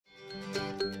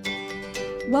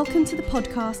Welcome to the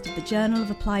podcast of the Journal of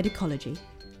Applied Ecology,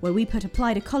 where we put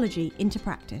applied ecology into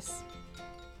practice.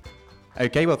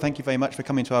 Okay, well, thank you very much for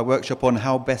coming to our workshop on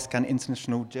how best can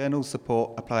international journals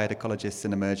support applied ecologists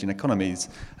in emerging economies.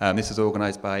 This is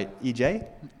organised by EJ,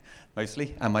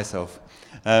 mostly, and myself.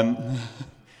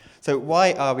 So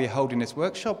why are we holding this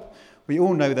workshop? We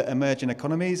all know that emerging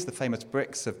economies, the famous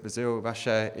BRICS of Brazil,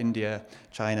 Russia, India,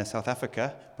 China, South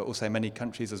Africa, but also many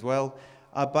countries as well,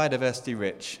 are biodiversity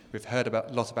rich. We've heard a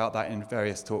lot about that in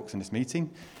various talks in this meeting.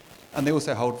 And they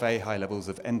also hold very high levels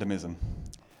of endemism.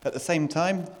 At the same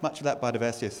time, much of that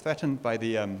biodiversity is threatened by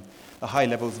the high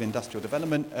levels of industrial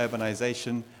development,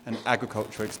 urbanization, and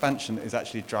agricultural expansion is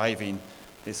actually driving.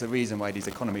 It's the reason why these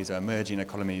economies are emerging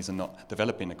economies and not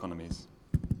developing economies.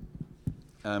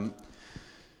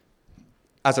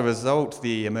 As a result,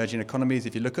 the emerging economies,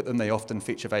 if you look at them, they often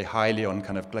feature very highly on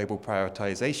kind of global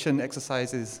prioritization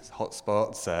exercises,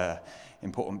 hotspots,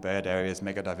 important bird areas,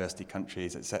 megadiversity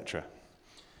countries, etc.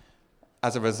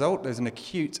 As a result, there's an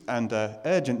acute and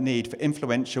urgent need for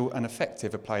influential and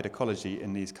effective applied ecology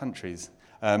in these countries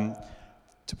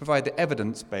to provide the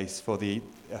evidence base for the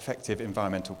effective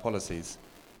environmental policies.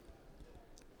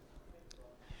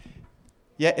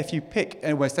 Yet, if you pick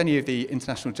almost any of the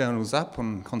international journals up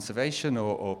on conservation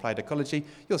or applied ecology,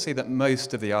 you'll see that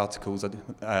most of the articles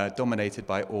are dominated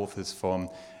by authors from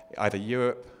either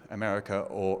Europe, America,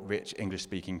 or rich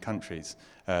English-speaking countries.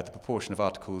 The proportion of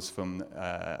articles from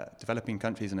developing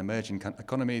countries and emerging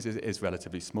economies is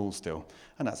relatively small still,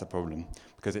 and that's a problem,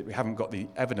 because we haven't got the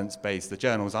evidence base. The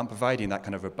journals aren't providing that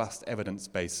kind of robust evidence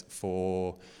base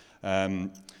for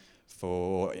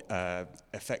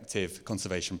effective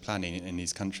conservation planning in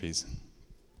these countries.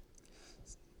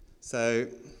 So,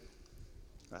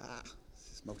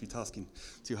 this is multitasking,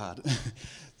 too hard.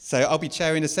 So I'll be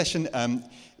chairing a session.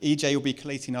 EJ will be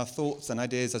collating our thoughts and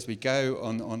ideas as we go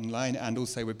online, and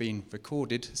also we're being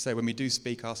recorded. So when we do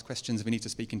speak, ask questions. We need to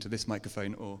speak into this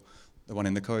microphone or the one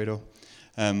in the corridor.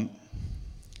 And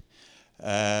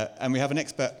we have an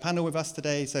expert panel with us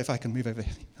today. So if I can move over,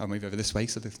 I'll move over this way,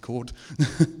 so the cord.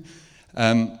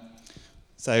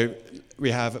 So we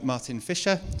have Martin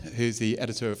Fischer, who's the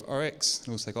editor of Oryx, and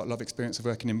also got a lot of experience of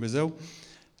working in Brazil.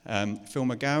 Phil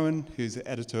McGowan, who's the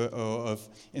editor of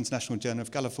International Journal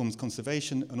of Galliforms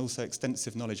Conservation, and also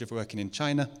extensive knowledge of working in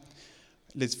China.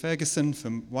 Liz Ferguson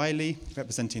from Wiley,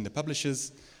 representing the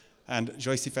publishers. And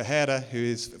Joyce Ferreira, who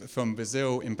is from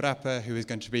Brazil, Embrapa, who is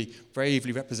going to be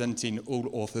bravely representing all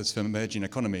authors from emerging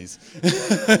economies.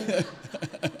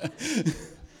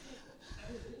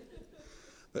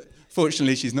 But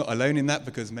fortunately, she's not alone in that,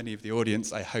 because many of the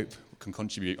audience, I hope, can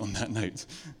contribute on that note.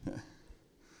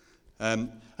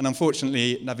 And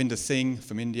unfortunately, Navinder Singh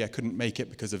from India couldn't make it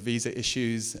because of visa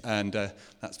issues, and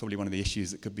that's probably one of the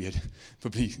issues that could be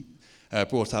probably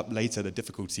brought up later, the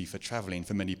difficulty for travelling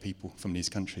for many people from these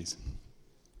countries.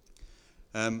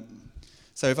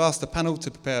 So I've asked the panel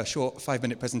to prepare a short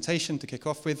 5-minute presentation to kick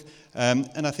off with,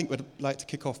 and I think we'd like to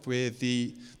kick off with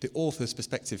the author's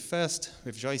perspective first,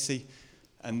 with Joyce,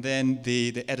 and then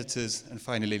the editors, and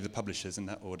finally the publishers in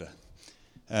that order.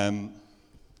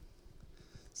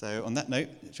 So on that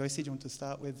note, Joyce, do you want to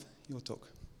start with your talk?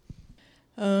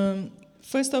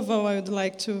 First of all, I would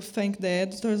like to thank the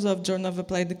editors of Journal of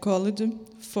Applied Ecology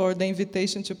for the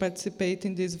invitation to participate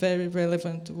in this very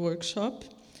relevant workshop.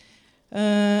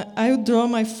 I will draw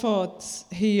my thoughts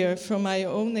here from my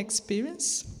own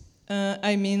experience.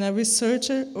 A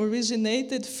researcher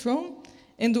originated from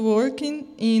and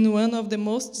working in one of the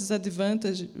most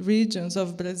disadvantaged regions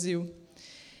of Brazil,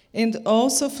 and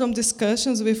also from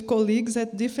discussions with colleagues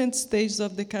at different stages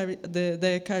of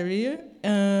their career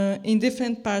in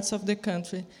different parts of the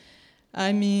country.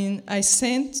 I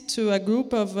sent to a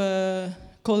group of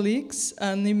colleagues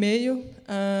an email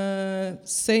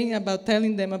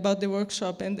telling them about the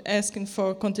workshop and asking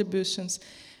for contributions,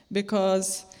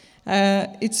 because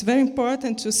it's very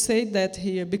important to say that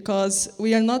here, because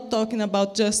we are not talking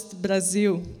about just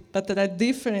Brazil, but there are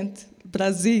different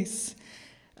Brazils.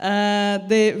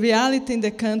 The reality in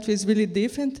the country is really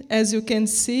different. As you can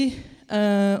see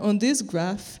on this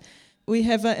graph, we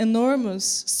have an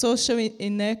enormous social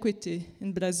inequity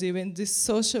in Brazil, and this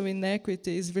social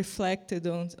inequity is reflected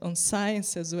on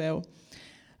science as well.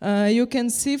 You can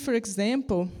see, for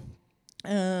example,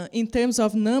 in terms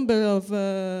of number of,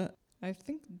 I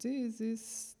think this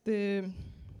is the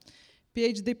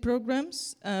PhD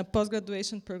programs,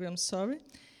 post-graduation programs, sorry.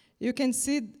 You can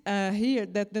see here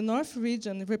that the North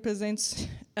region represents,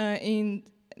 in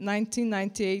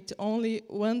 1998, only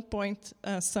 1 point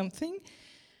something,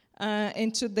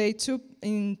 and today,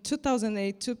 in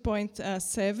 2008,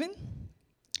 2.7.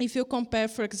 if you compare,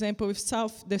 for example, with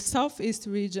the Southeast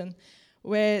region,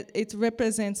 where it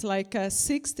represents like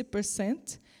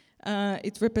 60%,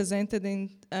 it represents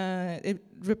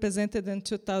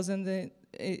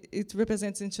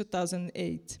in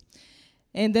 2008.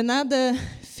 And another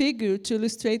figure to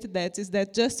illustrate that is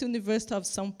that just University of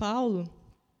São Paulo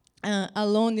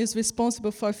alone is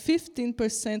responsible for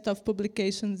 15% of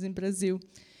publications in Brazil.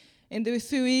 And if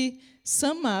we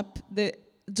sum up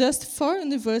just 4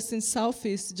 universities in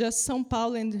Southeast, just São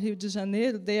Paulo and Rio de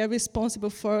Janeiro, they are responsible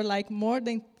for like more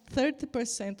than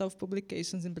 30% of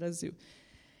publications in Brazil.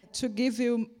 To give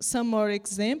you some more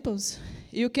examples,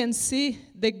 you can see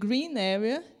the green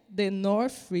area, the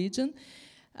North region,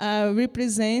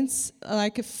 represents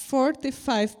like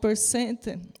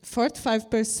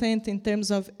 45% in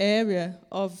terms of area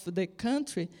of the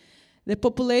country. The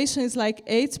population is like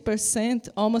 8%,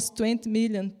 almost 20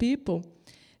 million people.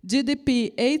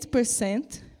 GDP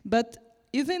 8%, but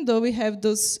even though we have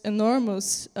those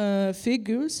enormous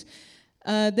figures,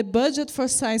 the budget for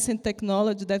science and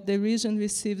technology that the region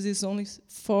receives is only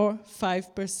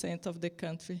 4-5% of the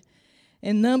country.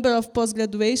 And number of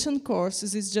post-graduation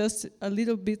courses is just a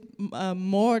little bit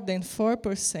more than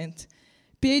 4%.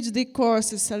 PhD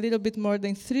courses a little bit more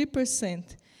than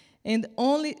 3%. And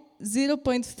only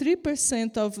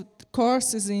 0.3% of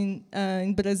courses in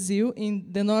Brazil, in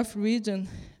the North region,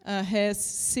 has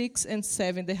 6 and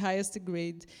 7, the highest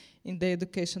grade in the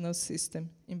educational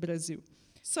system in Brazil.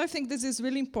 So I think this is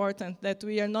really important, that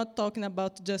we are not talking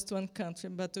about just one country,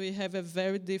 but we have a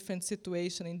very different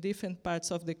situation in different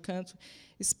parts of the country,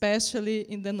 especially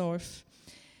in the north.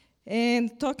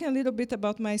 And talking a little bit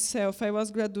about myself, I was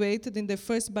graduated in the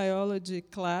first biology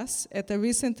class at a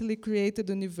recently created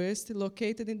university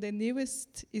located in the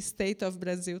newest state of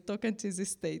Brazil, Tocantins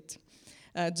State.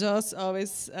 Joss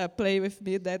always play with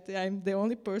me that I'm the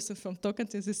only person from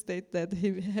Tocantins State that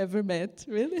he ever met,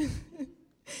 really.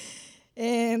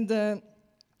 And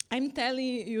I'm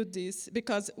telling you this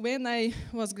because when I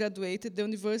was graduated, the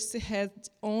university had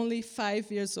only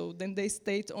 5 years old, and the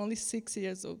state only 6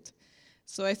 years old.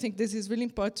 So I think this is really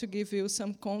important to give you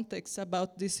some context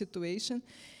about this situation.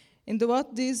 And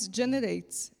what this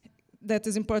generates, that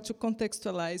is important to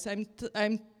contextualize.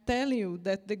 I'm telling you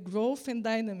that the growth and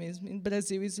dynamism in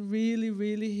Brazil is really,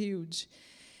 really huge.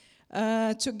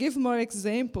 To give more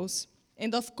examples,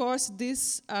 and of course,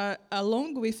 this,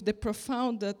 along with the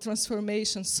profound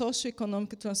transformation,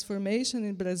 socio-economic transformation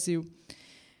in Brazil.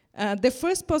 The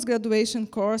first post-graduation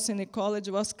course in ecology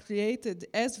was created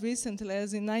as recently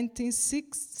as in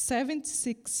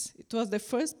 1976. It was the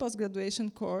first post-graduation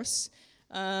course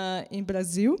in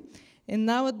Brazil. And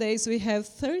nowadays, we have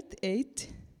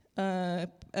 38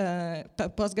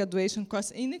 post-graduation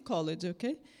courses in ecology,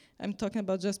 okay? I'm talking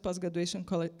about just post-graduation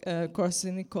courses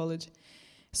in ecology.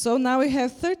 So now we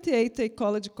have 38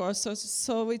 ecology courses,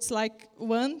 so it's like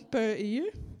 1 per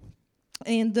year.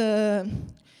 And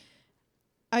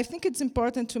I think it's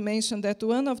important to mention that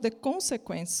one of the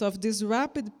consequences of this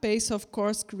rapid pace of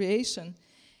course creation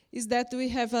is that we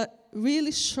have a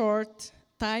really short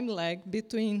time lag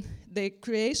between the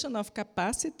creation of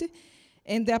capacity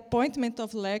and the appointment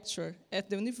of lecturer at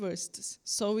the universities.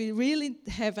 So we really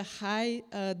have a high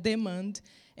demand,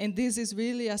 and this is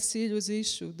really a serious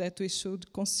issue that we should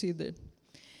consider.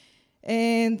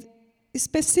 And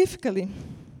specifically,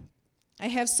 I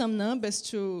have some numbers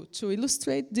to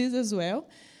illustrate this as well.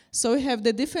 So we have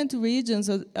the different regions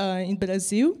in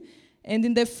Brazil, and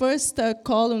in the first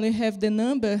column we have the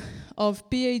number of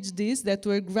PhDs that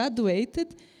were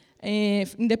graduated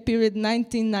in the period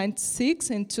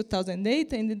 1996 and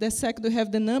 2008, and in the second we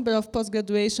have the number of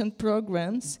post-graduation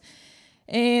programs.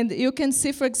 And you can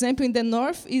see, for example, in the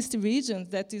Northeast region,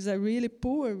 that is a really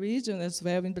poor region as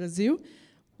well in Brazil,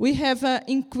 we have an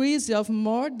increase of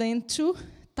more than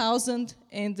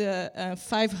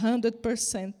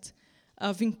 2,500%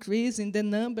 of increase in the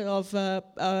number of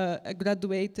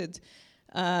graduated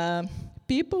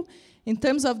people. In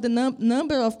terms of the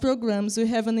number of programs, we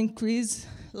have an increase,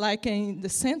 like in the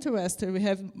Center-Western, we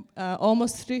have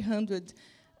almost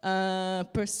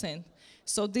 300%.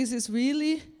 So this is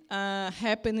really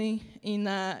happening in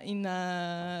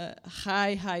a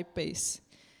high pace.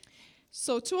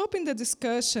 So to open the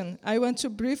discussion, I want to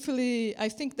briefly, I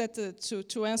think that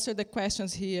to answer the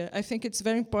questions here, I think it's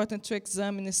very important to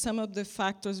examine some of the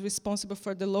factors responsible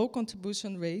for the low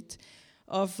contribution rate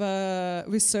of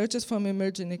researchers from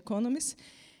emerging economies.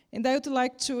 And I would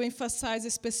like to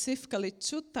emphasize specifically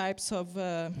 2 types of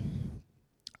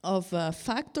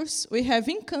factors. We have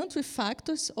in-country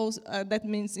factors, also, that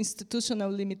means institutional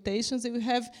limitations, and we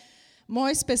have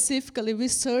more specifically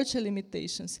research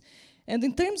limitations. And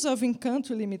in terms of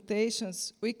in-country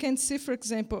limitations, we can see, for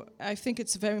example, I think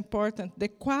it's very important, the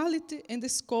quality and the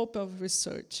scope of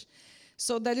research.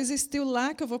 So there is still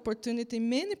lack of opportunity in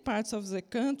many parts of the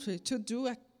country to do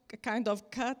a kind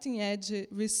of cutting-edge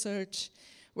research,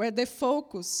 where the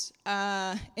focus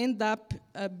end up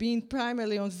being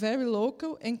primarily on very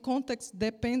local and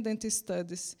context-dependent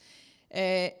studies.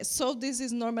 So this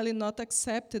is normally not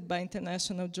accepted by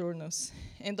international journals.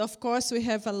 And of course, we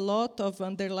have a lot of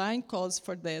underlying causes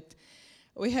for that.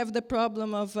 We have the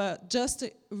problem of just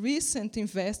recent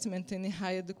investment in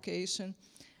higher education,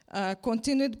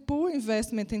 continued poor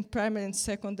investment in primary and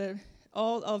secondary.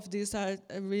 All of these are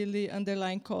really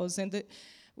underlying causes. And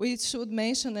we should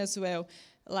mention as well,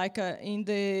 like in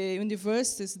the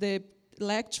universities, the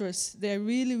lecturers, they're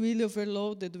really, really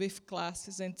overloaded with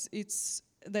classes, and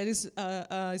there is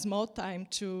a small time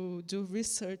to do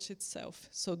research itself.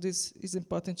 So this is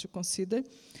important to consider.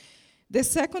 The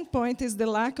second point is the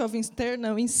lack of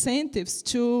external incentives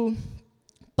to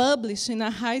publish in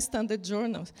a high standard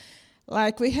journal.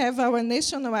 Like we have our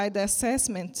nationwide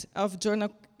assessment of journal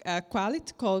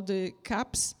quality called the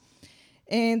CAPS.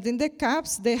 And in the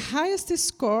CAPS, the highest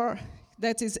score,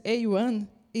 that is A1,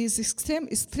 is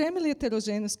extremely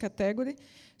heterogeneous category.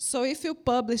 So if you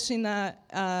publish in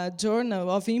a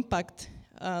journal of impact,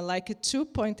 like a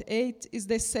 2.8 is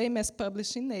the same as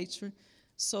published in Nature.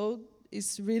 So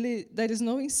it's really, there is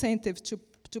no incentive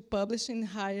to publish in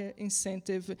higher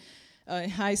incentive,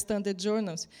 high standard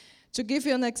journals. To give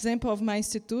you an example of my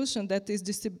institution that is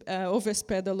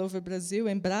overspread all over Brazil,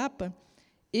 Embrapa,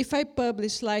 if I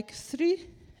publish like 3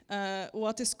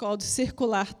 what is called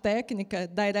circular técnica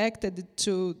directed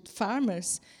to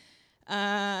farmers,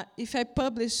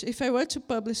 if I were to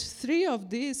publish 3 of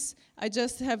these,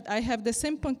 I have the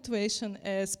same punctuation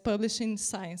as publishing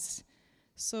science.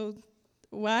 So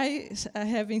why I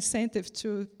have incentive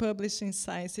to publish in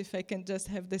science if I can just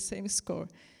have the same score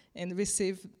and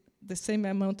receive the same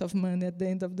amount of money at the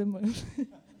end of the month?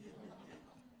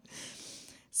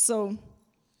 So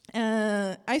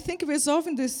I think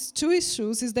resolving these 2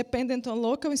 issues is dependent on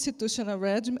local institutional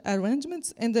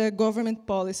arrangements and the government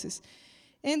policies.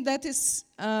 And that is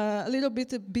a little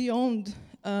bit beyond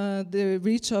the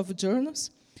reach of journals.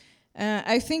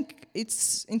 I think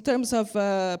it's, in terms of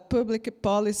public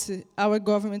policy, our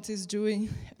government is doing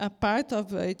a part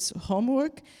of its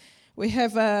homework. We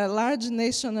have a large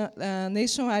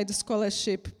nationwide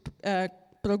scholarship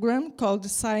program called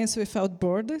Science Without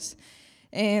Borders.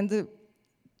 And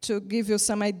to give you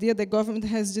some idea, the government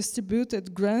has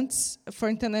distributed grants for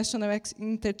international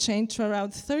interchange to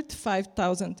around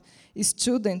 35,000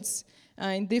 students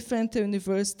in different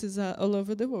universities all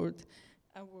over the world.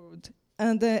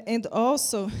 And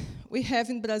also, we have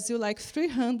in Brazil like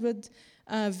 300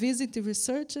 visiting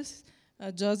researchers.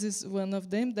 JOS is one of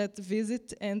them that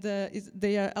visit, and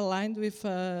they are aligned with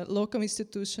local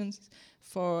institutions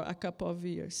for a couple of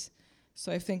years.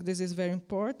 So I think this is very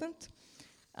important.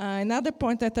 Another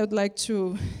point that I would like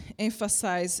to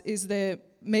emphasize is the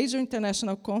major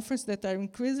international conferences that are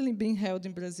increasingly being held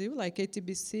in Brazil, like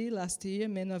ATBC last year.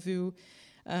 Many of you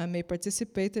may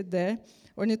participated there.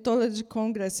 Ornithology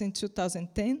Congress in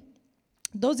 2010.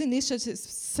 Those initiatives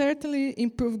certainly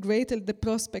improve greatly the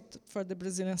prospect for the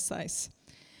Brazilian science.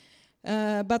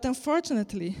 But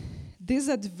unfortunately, this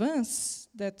advance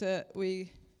that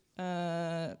we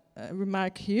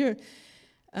remark here,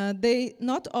 they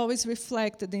not always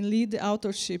reflected in lead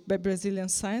authorship by Brazilian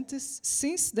scientists,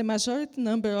 since the majority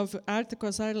number of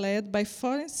articles are led by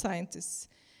foreign scientists.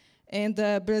 And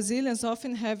Brazilians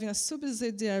often having a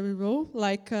subsidiary role,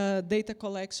 like data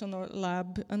collection or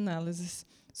lab analysis.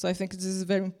 So I think this is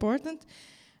very important.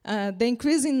 The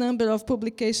increasing number of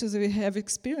publications we have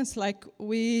experienced, like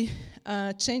we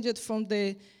changed from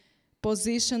the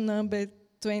position number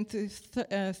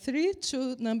 23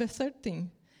 to number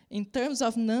 13 in terms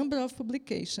of number of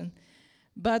publication.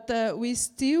 But we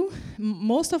still,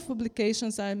 most of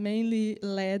publications are mainly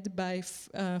led by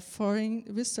foreign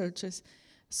researchers.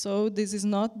 So this is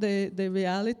not the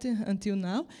reality until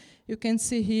now. You can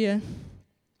see here,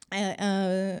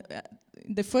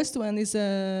 the first one is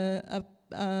a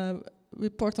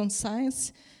report on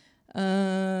science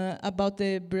about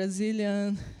the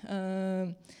Brazilian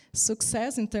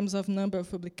success in terms of number of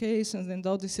publications and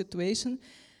all the situation.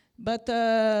 But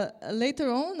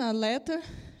later on, a letter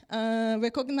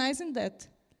recognizing that.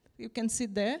 You can see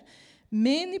there,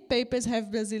 many papers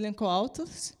have Brazilian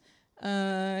co-authors.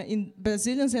 In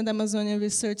Brazilians and Amazonian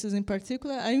researchers in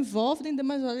particular are involved in the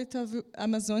majority of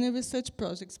Amazonian research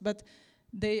projects, but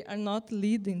they are not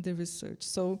leading the research.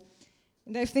 So,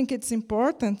 and I think it's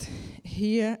important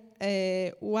here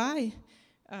why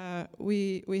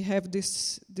we have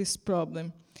this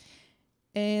problem.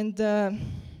 And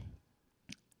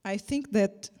I think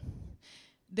that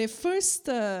the first,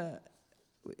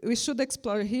 we should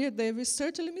explore here the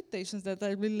research limitations that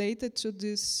are related to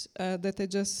this that I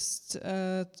just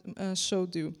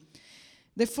showed you.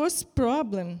 The first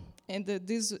problem, and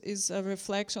this is a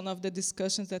reflection of the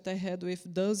discussions that I had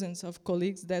with dozens of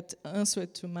colleagues that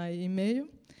answered to my email.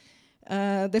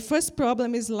 The first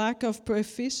problem is lack of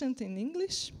proficient in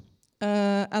English.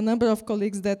 A number of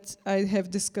colleagues that I have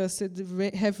discussed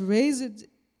have raised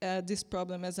this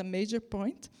problem as a major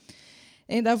point.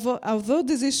 And although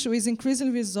this issue is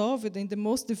increasingly resolved in the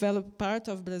most developed part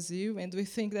of Brazil, and we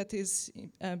think that is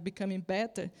becoming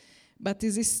better, but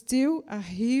it is still a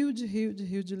huge, huge,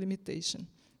 huge limitation.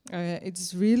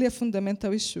 It's really a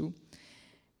fundamental issue.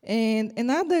 And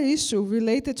another issue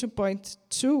related to point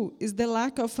 2 is the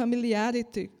lack of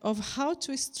familiarity of how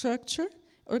to structure,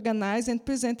 organize, and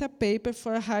present a paper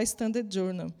for a high-standard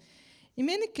journal. In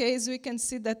many cases, we can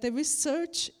see that the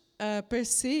research per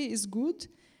se is good,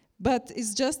 but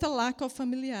it's just a lack of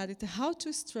familiarity, how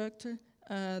to structure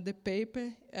the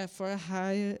paper for a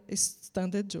higher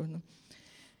standard journal.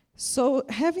 So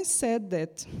having said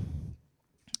that,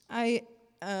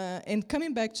 and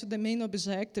coming back to the main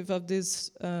objective of this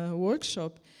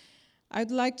workshop, I'd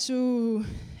like to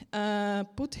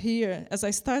put here, as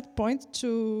a start point,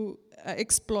 to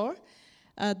explore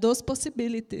those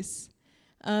possibilities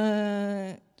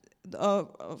of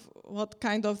what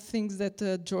kind of things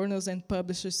that journals and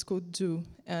publishers could do,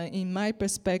 in my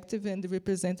perspective and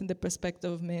representing the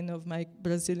perspective of many of my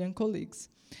Brazilian colleagues.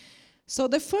 So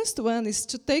the first one is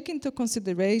to take into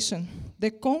consideration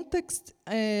the context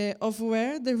of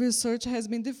where the research has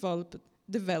been developed.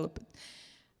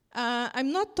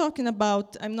 I'm not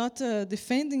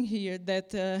defending here that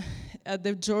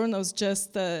the journals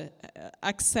just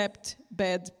accept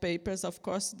bad papers. Of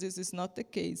course, this is not the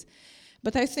case.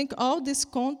 But I think all this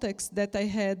context that I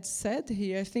had said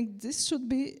here, I think this should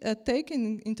be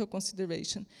taken into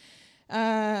consideration.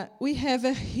 We have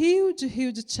a huge,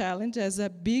 huge challenge as a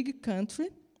big country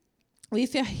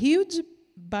with a huge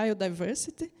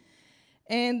biodiversity.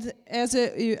 And as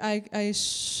I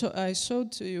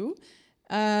showed to you,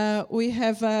 we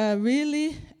have a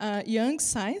really young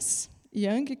science,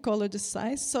 young ecology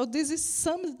science. So this is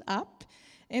summed up,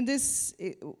 and this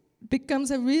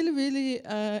becomes a really, really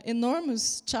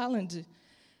enormous challenge,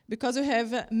 because we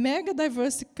have a mega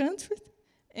diverse country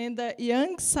and a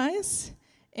young science,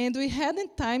 and we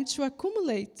hadn't time to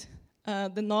accumulate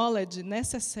the knowledge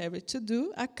necessary to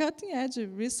do a cutting-edge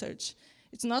research.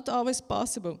 It's not always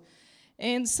possible.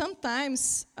 And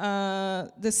sometimes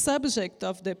the subject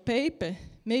of the paper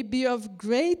may be of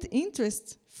great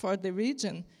interest for the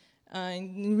region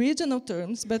in regional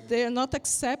terms, but they are not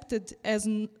accepted as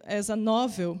a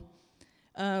novel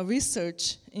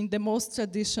research in the most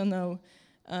traditional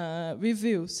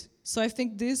reviews. So I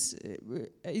think this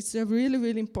is a really,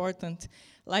 really important.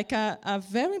 Like a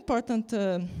very important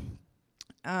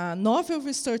novel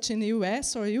research in the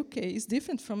US or UK is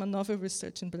different from a novel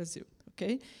research in Brazil,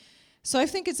 okay? So I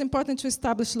think it's important to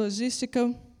establish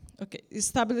logistical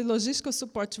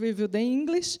support to review the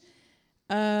English,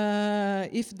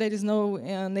 if there is no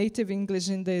native English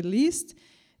in the list.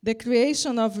 The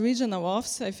creation of regional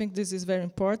offices, I think this is very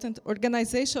important.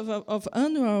 Organization of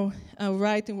annual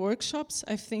writing workshops.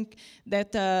 I think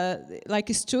that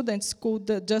like students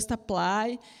could just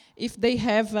apply if they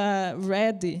have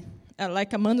ready,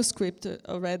 like a manuscript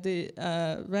already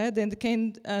read, and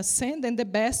can send, and the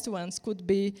best ones could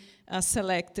be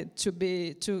selected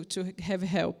to have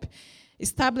help.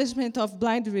 Establishment of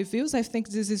blind reviews, I think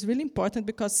this is really important,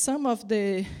 because some of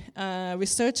the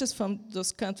researchers from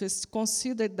those countries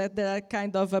consider that there are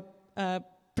kind of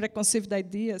preconceived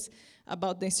ideas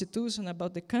about the institution,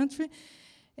 about the country.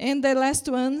 And the last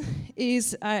one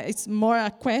is, it's more a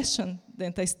question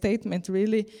than a statement,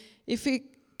 really.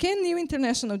 Can new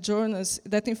international journals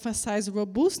that emphasize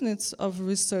robustness of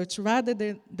research rather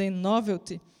than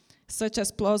novelty, such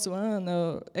as PLOS ONE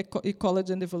or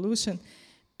Ecology and Evolution,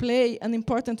 play an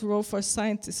important role for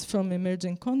scientists from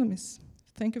emerging economies?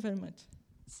 Thank you very much.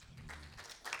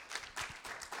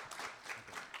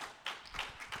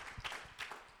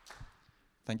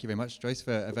 Thank you very much, Joyce,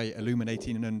 for a very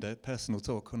illuminating and personal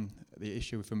talk on the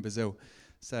issue from Brazil.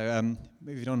 So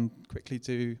moving on quickly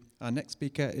to our next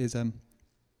speaker is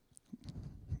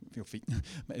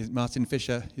is Martin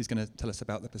Fischer, who's going to tell us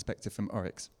about the perspective from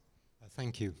Oryx.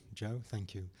 Thank you, Joe.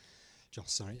 Thank you,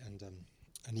 Joss,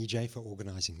 and EJ for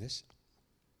organising this.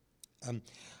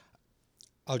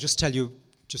 I'll just tell you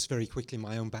very quickly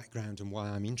my own background and why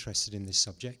I'm interested in this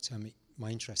subject. My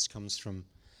interest comes from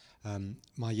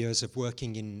My years of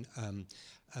working in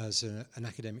as an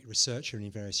academic researcher in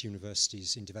various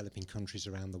universities in developing countries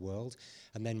around the world,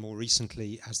 and then more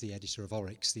recently as the editor of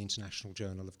ORICS, the International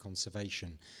Journal of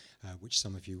Conservation, which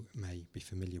some of you may be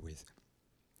familiar with.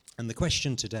 And the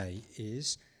question today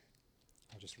is,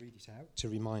 I'll just read it out to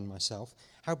remind myself,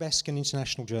 how best can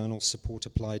international journals support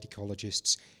applied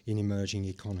ecologists in emerging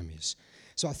economies?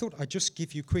 So I thought I'd just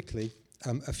give you quickly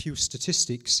a few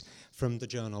statistics from the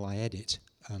journal I edit,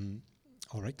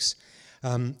 ORICS.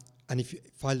 And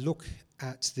if I look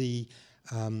at the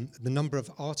number of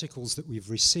articles that we've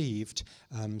received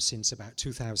since about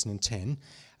 2010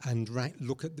 and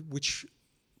look at which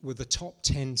were the top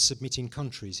 10 submitting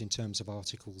countries in terms of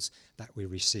articles that we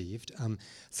received.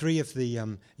 3 of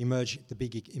the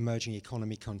big emerging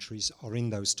economy countries are in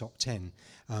those top 10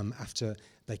 after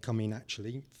they come in,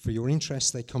 actually, for your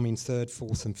interest, they come in 3rd,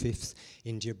 4th and 5th,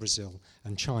 India, Brazil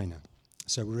and China.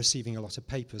 So we're receiving a lot of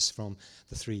papers from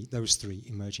those three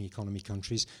emerging economy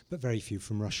countries, but very few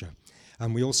from Russia.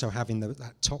 And we also have in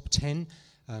that top 10,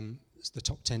 the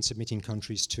top 10 submitting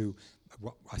countries to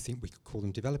what I think we could call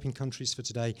them developing countries for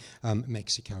today,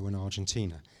 Mexico and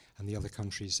Argentina. And the other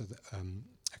countries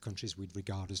are countries we'd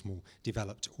regard as more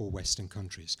developed or Western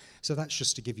countries. So that's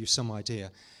just to give you some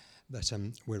idea that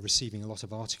we're receiving a lot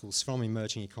of articles from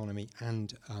emerging economy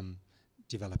and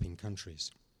developing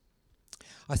countries.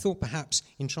 I thought perhaps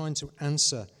in trying to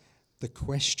answer the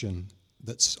question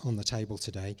that's on the table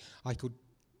today, I could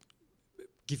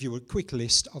give you a quick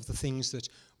list of the things that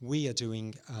we are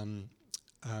doing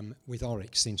with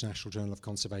ORICS, the International Journal of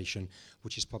Conservation,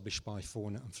 which is published by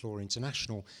Fauna and Flora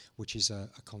International, which is a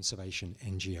conservation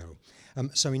NGO.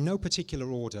 So in no particular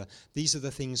order, these are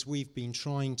the things we've been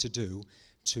trying to do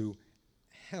to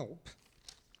help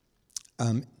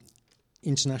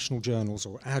international journals,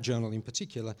 or our journal in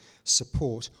particular,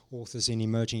 support authors in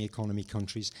emerging economy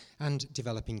countries and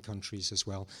developing countries as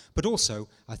well. But also,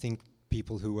 I think,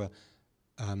 people who are,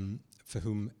 for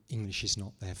whom English is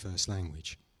not their first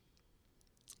language.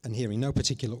 And here, in no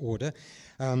particular order,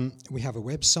 we have a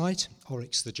website,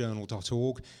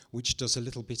 oricsthejournal.org, which does a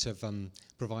little bit of,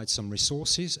 provides some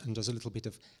resources and does a little bit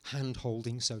of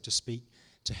hand-holding, so to speak,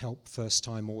 to help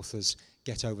first-time authors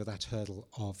get over that hurdle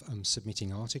of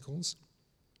submitting articles.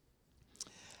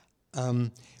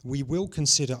 We will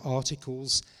consider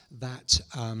articles that,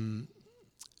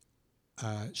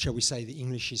 shall we say, the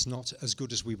English is not as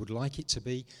good as we would like it to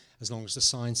be. As long as the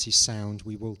science is sound,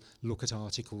 we will look at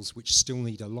articles which still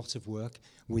need a lot of work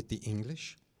with the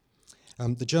English.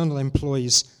 The journal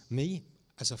employs me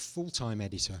as a full-time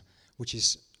editor, which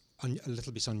is a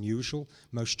little bit unusual.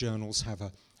 Most journals have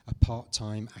a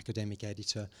part-time academic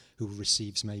editor who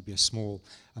receives maybe a small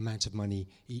amount of money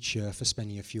each year for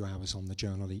spending a few hours on the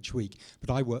journal each week. But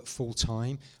I work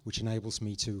full-time, which enables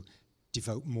me to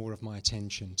devote more of my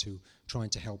attention to trying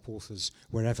to help authors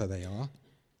wherever they are.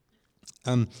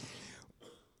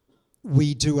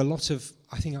 We do a lot of,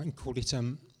 I think I can call it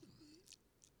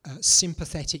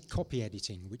sympathetic copy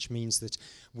editing, which means that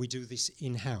we do this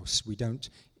in-house. We don't,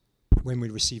 when we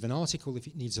receive an article, if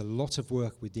it needs a lot of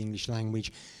work with the English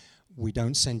language, we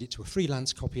don't send it to a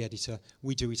freelance copy editor,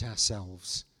 we do it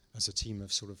ourselves as a team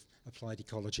of sort of applied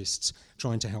ecologists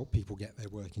trying to help people get their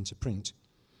work into print.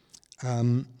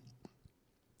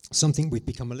 Something we've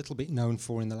become a little bit known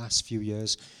for in the last few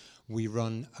years, we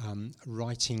run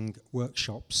writing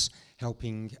workshops,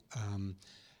 helping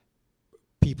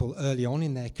people early on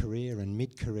in their career and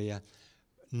mid-career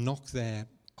knock their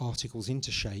articles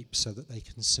into shape so that they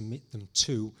can submit them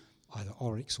to either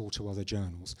ORICS or to other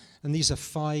journals. And these are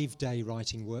 5-day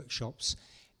writing workshops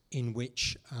in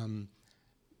which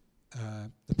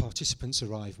the participants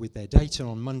arrive with their data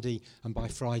on Monday, and by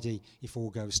Friday, if all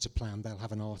goes to plan, they'll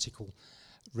have an article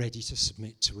ready to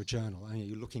submit to a journal. I know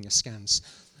you're looking askance.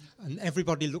 And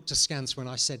everybody looked askance when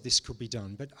I said this could be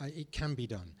done, but it can be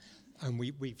done, and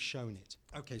we've shown it.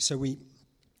 Okay, so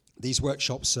these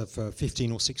workshops are for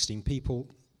 15 or 16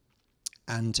 people,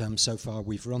 and so far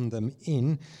we've run them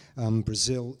in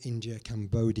Brazil, India,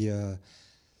 Cambodia,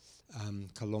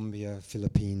 Colombia,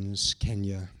 Philippines,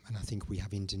 Kenya, and I think we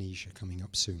have Indonesia coming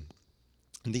up soon.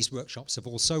 And these workshops have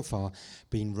all so far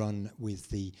been run with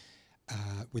the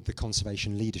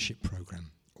Conservation Leadership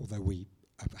Programme, although we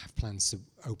have plans to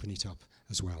open it up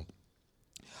as well.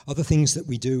 Other things that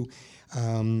we do,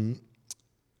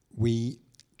 we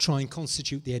try and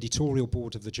constitute the editorial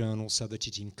board of the journal so that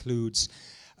it includes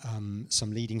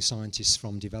some leading scientists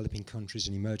from developing countries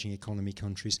and emerging economy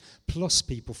countries, plus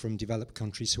people from developed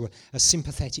countries who are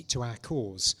sympathetic to our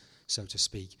cause, so to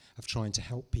speak, of trying to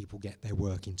help people get their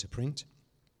work into print.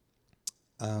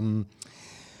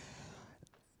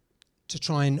 to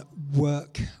try and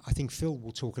work, I think Phil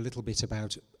will talk a little bit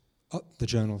about the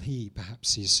journal he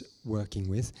perhaps is working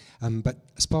with, but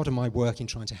as part of my work in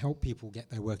trying to help people get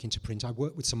their work into print, I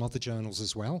work with some other journals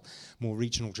as well, more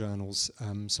regional journals,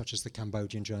 such as the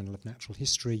Cambodian Journal of Natural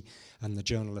History and the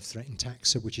Journal of Threatened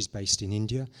Taxa, which is based in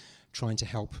India, trying to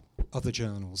help other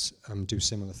journals do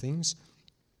similar things.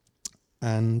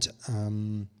 And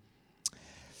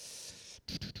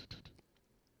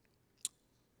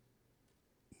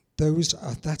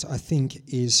that I think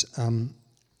is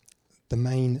the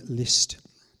main list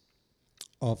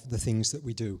of the things that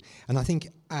we do. And I think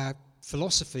our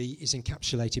philosophy is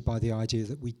encapsulated by the idea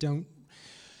that we don't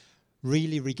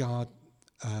really regard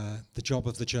the job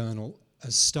of the journal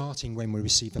as starting when we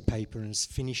receive a paper and as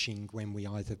finishing when we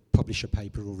either publish a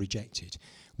paper or reject it.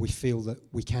 We feel that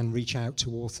we can reach out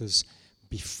to authors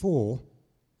before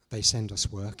they send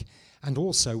us work, and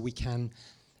also we can,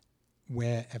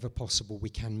 wherever possible, we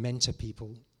can mentor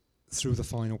people through the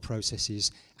final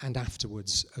processes and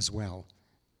afterwards as well,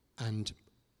 and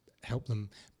help them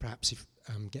perhaps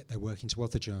get their work into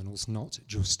other journals, not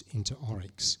just into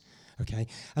Oryx. Okay,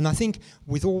 and I think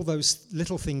with all those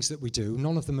little things that we do,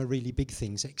 none of them are really big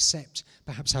things, except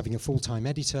perhaps having a full-time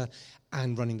editor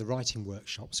and running the writing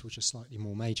workshops, which are slightly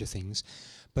more major things.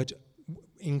 But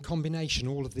in combination,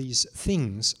 all of these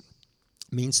things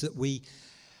means that we,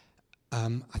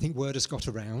 I think word has got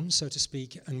around, so to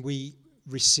speak, and we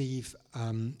receive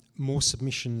more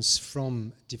submissions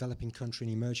from developing country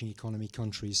and emerging economy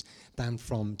countries than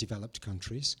from developed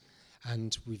countries.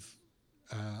 And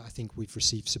I think we've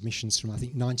received submissions from,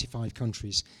 95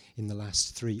 countries in the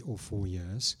last 3 or 4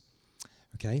 years.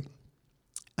 Okay?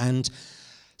 And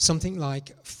something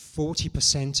like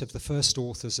 40% of the first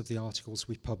authors of the articles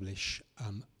we publish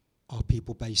are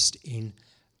people based in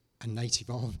a native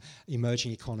of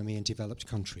emerging economy and developed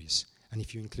countries. And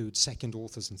if you include second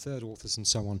authors and third authors and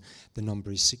so on, the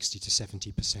number is 60 to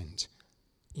 70%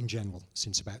 in general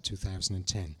since about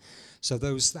 2010. So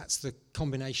that's the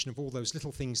combination of all those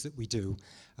little things that we do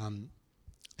has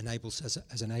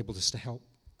enabled us to help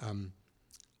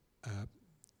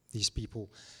these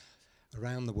people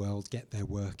around the world get their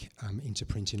work into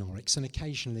print in Oryx and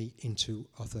occasionally into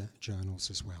other journals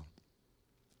as well.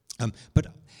 But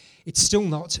it's still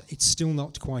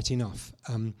not quite enough.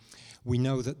 We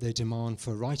know that the demand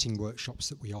for writing workshops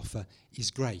that we offer is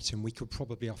great, and we could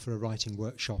probably offer a writing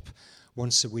workshop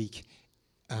once a week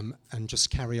and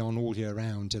just carry on all year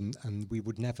round, and we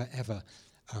would never ever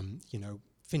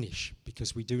finish,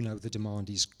 because we do know the demand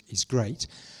is great.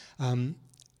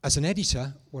 As an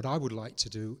editor, what I would like to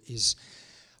do is,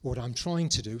 what I'm trying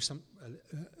to do,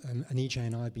 and EJ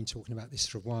and I have been talking about this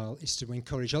for a while, is to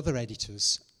encourage other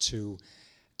editors to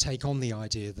take on the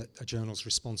idea that a journal's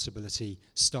responsibility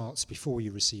starts before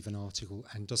you receive an article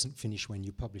and doesn't finish when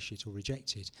you publish it or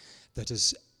reject it. That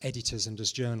as editors and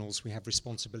as journals, we have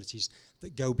responsibilities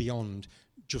that go beyond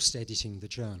just editing the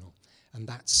journal. And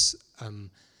that's a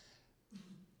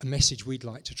message we'd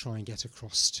like to try and get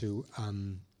across to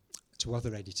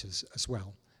other editors as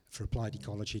well, for applied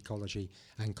ecology,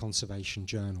 and conservation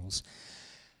journals.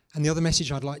 And the other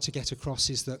message I'd like to get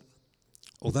across is that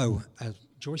although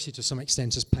Joyce to some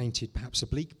extent has painted perhaps a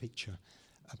bleak picture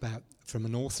about, from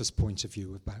an author's point of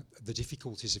view, about the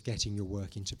difficulties of getting your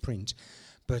work into print,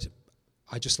 but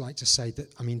I'd just like to say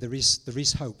that, there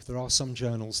is hope. There are some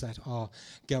journals that are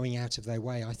going out of their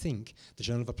way. I think the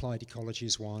Journal of Applied Ecology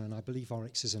is one, and I believe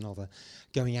Oryx is another,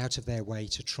 going out of their way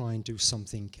to try and do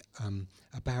something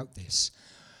about this.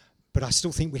 But I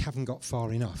still think we haven't got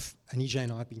far enough. And EJ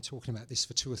and I have been talking about this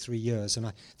for 2 or 3 years, and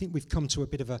I think we've come to a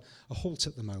bit of a halt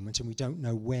at the moment, and we don't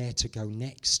know where to go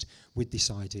next with this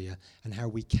idea and how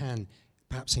we can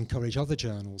perhaps encourage other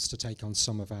journals to take on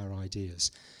some of our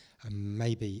ideas. And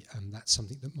maybe that's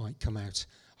something that might come out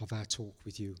of our talk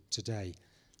with you today.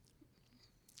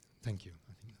 Thank you.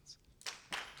 I think that's...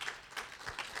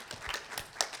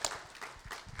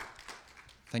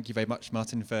 Thank you very much,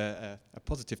 Martin, for a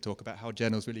positive talk about how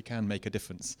journals really can make a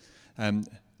difference.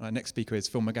 Our next speaker is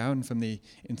Phil McGowan from the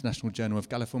International Journal of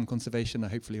Galliform Conservation.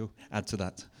 Hopefully you'll add to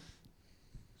that.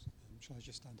 Shall I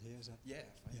just stand here? Is that? Yeah.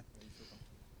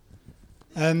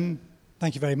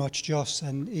 Thank you very much, Joss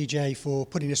and EJ, for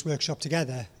putting this workshop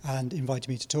together and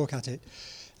inviting me to talk at it.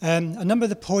 A number of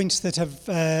the points that have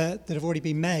already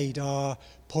been made are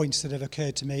points that have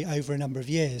occurred to me over a number of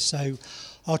years. So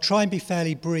I'll try and be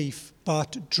fairly brief,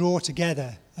 but draw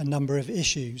together a number of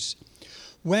issues.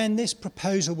 When this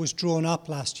proposal was drawn up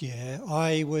last year,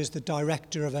 I was the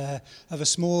director of a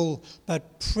small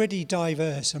but pretty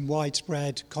diverse and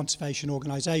widespread conservation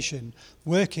organisation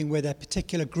working with a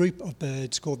particular group of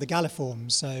birds called the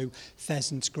galliforms, so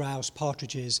pheasants, grouse,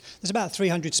 partridges. There's about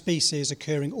 300 species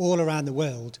occurring all around the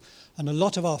world, and a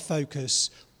lot of our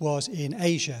focus was in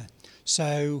Asia.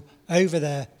 So over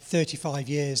the 35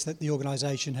 years that the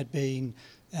organisation had been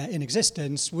in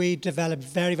existence, we developed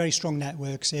very, very strong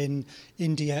networks in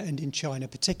India and in China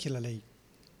particularly.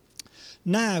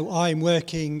 Now I'm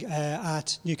working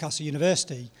at Newcastle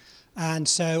University, and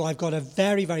so I've got a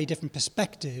very, very different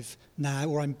perspective now,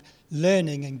 or I'm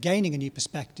learning and gaining a new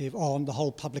perspective on the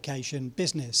whole publication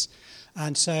business.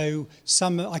 And so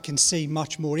I can see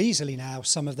much more easily now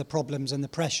some of the problems and the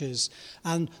pressures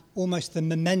and almost the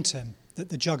momentum that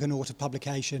the juggernaut of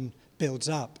publication builds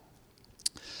up.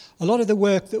 A lot of the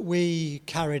work that we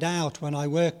carried out when I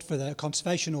worked for the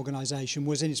conservation organisation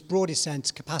was, in its broadest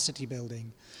sense, capacity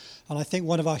building. And I think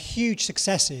one of our huge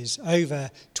successes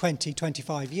over 20,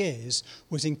 25 years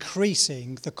was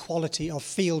increasing the quality of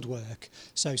field work,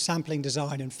 so sampling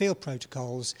design and field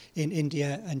protocols in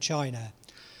India and China.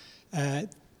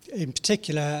 In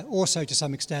particular, also to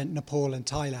some extent, Nepal and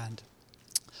Thailand.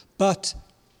 But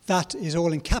that is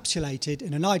all encapsulated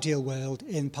in an ideal world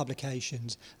in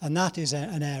publications, and that is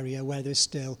an area where there's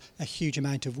still a huge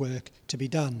amount of work to be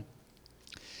done.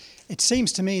 It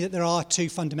seems to me that there are two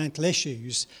fundamental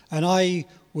issues, and I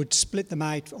would split them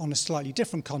out on a slightly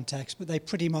different context, but they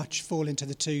pretty much fall into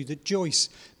the two that Joyce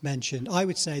mentioned. I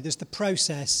would say there's the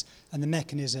process and the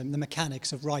mechanism, the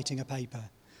mechanics of writing a paper.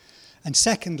 And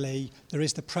secondly, there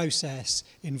is the process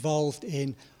involved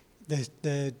in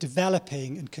the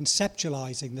developing and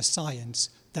conceptualizing the science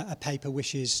that a paper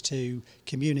wishes to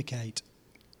communicate.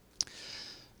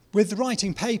 With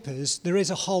writing papers, there is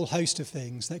a whole host of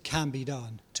things that can be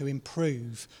done to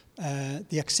improve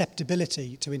the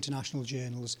acceptability to international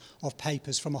journals of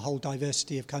papers from a whole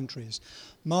diversity of countries.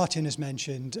 Martin has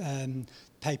mentioned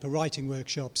paper writing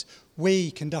workshops.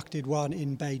 We conducted one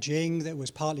in Beijing that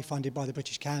was partly funded by the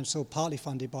British Council, partly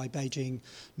funded by Beijing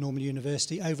Normal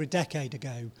University over a decade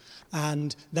ago.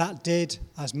 And that did,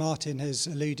 as Martin has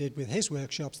alluded with his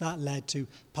workshops, that led to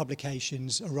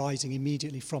publications arising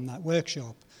immediately from that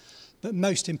workshop. But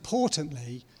most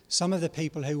importantly, some of the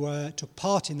people who took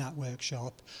part in that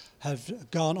workshop have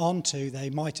gone on to,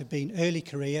 they might have been early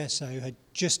career, so had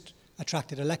just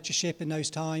attracted a lectureship in those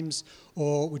times,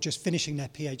 or were just finishing their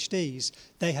PhDs.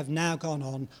 They have now gone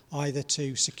on either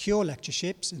to secure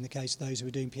lectureships, in the case of those who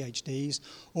are doing PhDs,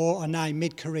 or are now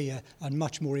mid-career and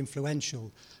much more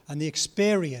influential. And the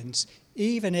experience,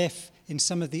 even if in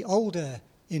some of the older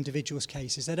individuals'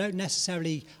 cases, they don't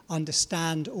necessarily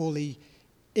understand all the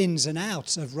ins and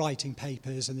outs of writing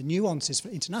papers and the nuances for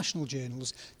international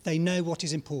journals, they know what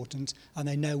is important and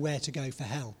they know where to go for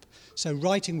help. So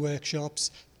writing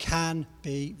workshops can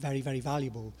be very, very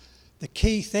valuable. The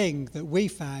key thing that we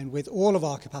found with all of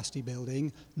our capacity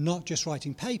building, not just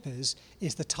writing papers,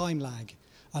 is the time lag.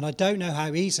 And I don't know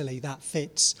how easily that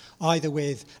fits either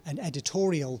with an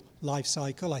editorial life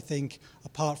cycle. I think,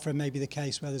 apart from maybe the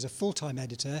case where there's a full-time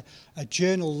editor, a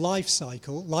journal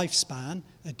lifespan,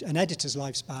 an editor's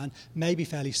lifespan, may be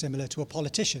fairly similar to a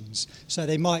politician's. So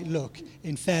they might look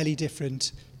in fairly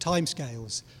different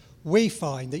timescales. We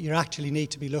find that you actually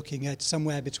need to be looking at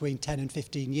somewhere between 10 and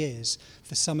 15 years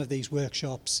for some of these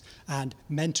workshops, and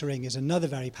mentoring is another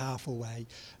very powerful way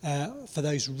for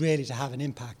those really to have an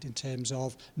impact in terms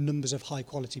of numbers of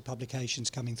high-quality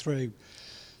publications coming through.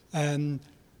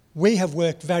 We have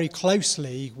worked very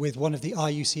closely with one of the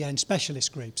IUCN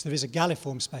specialist groups. There is a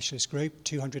Galliform specialist group,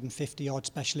 250-odd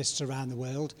specialists around the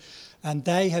world, and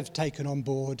they have taken on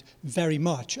board very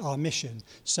much our mission.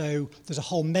 So there's a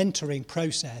whole mentoring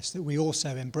process that we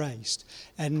also embraced.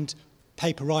 And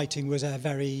paper writing was a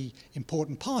very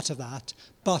important part of that,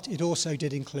 but it also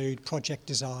did include project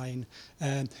design.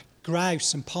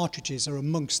 Grouse and partridges are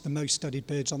amongst the most studied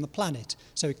birds on the planet,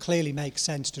 so it clearly makes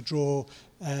sense to draw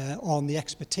on the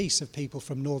expertise of people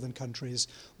from northern countries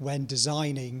when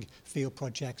designing field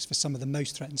projects for some of the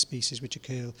most threatened species which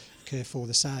occur for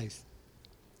the south.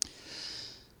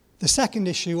 The second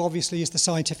issue, obviously, is the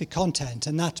scientific content,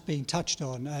 and that's been touched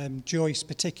on. Joyce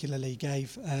particularly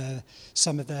gave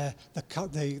some of the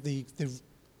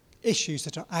issues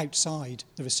that are outside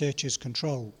the researcher's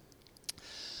control.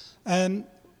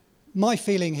 My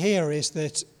feeling here is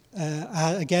that,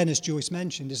 again, as Joyce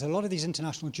mentioned, is a lot of these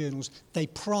international journals, they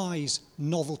prize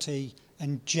novelty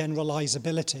and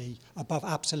generalizability above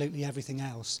absolutely everything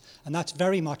else. And that's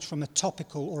very much from a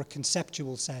topical or a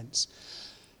conceptual sense.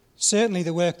 Certainly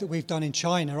the work that we've done in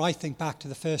China, I think back to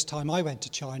the first time I went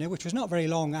to China, which was not very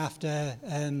long after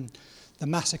the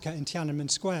massacre in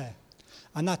Tiananmen Square.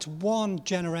 And that's one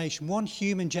generation, one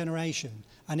human generation,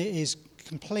 and it is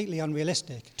completely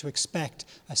unrealistic to expect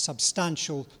a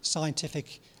substantial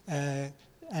scientific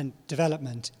and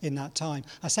development in that time.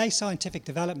 I say scientific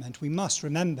development, we must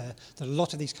remember that a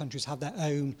lot of these countries have their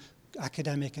own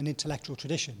academic and intellectual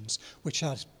traditions, which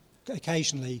are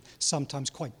occasionally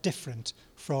sometimes quite different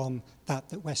from that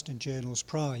Western journals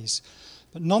prize.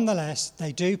 But nonetheless,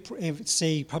 they do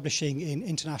see publishing in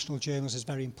international journals as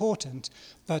very important,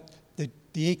 but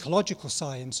the ecological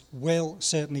science will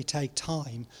certainly take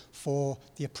time for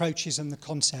the approaches and the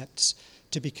concepts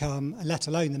to become, let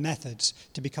alone the methods,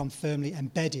 to become firmly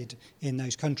embedded in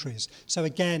those countries. So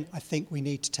again, I think we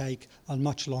need to take a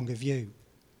much longer view.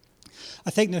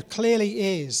 I think there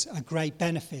clearly is a great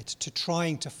benefit to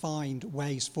trying to find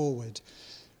ways forward.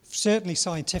 Certainly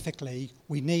scientifically,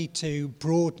 we need to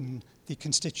broaden the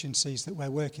constituencies that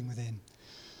we're working within.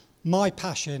 My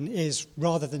passion is,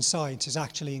 rather than science, is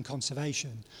actually in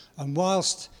conservation. And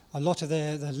whilst a lot of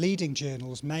the leading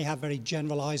journals may have very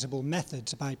generalizable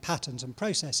methods about patterns and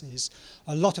processes,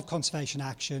 a lot of conservation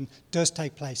action does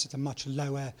take place at a much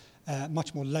lower,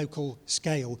 much more local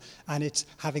scale. And it's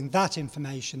having that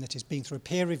information that has been through a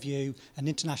peer review and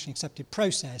internationally accepted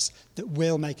process that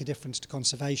will make a difference to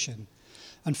conservation.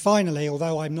 And finally,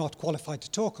 although I'm not qualified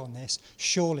to talk on this,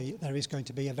 surely there is going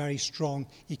to be a very strong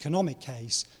economic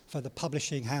case for the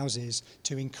publishing houses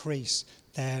to increase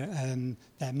their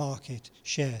market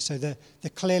share. So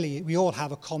clearly we all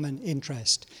have a common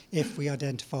interest if we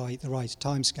identify the right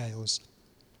timescales.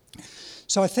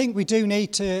 So I think we do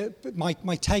need to, my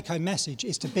take-home message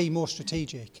is to be more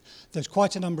strategic. There's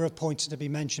quite a number of points that have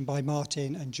been mentioned by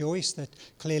Martin and Joyce that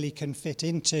clearly can fit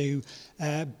into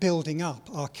building up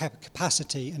our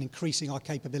capacity and increasing our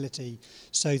capability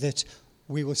so that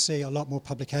we will see a lot more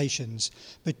publications.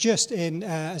 But just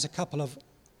as a couple of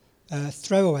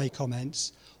throwaway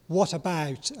comments, what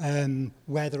about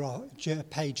where there are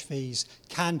page fees?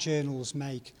 Can journals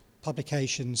make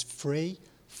publications free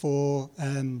for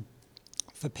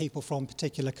people from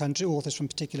particular countries, authors from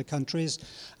particular countries?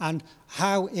 And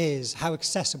how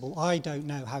accessible, I don't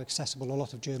know how accessible a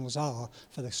lot of journals are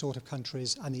for the sort of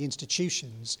countries and the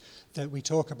institutions that we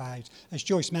talk about. As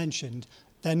Joyce mentioned,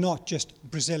 they're not just,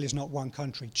 Brazil is not one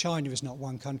country, China is not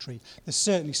one country. There's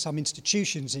certainly some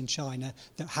institutions in China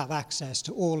that have access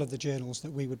to all of the journals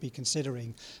that we would be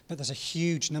considering, but there's a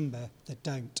huge number that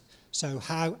don't. So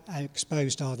how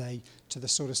exposed are they to the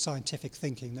sort of scientific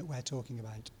thinking that we're talking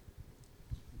about?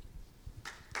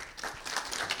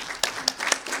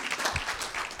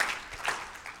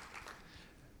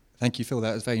 Thank you, Phil.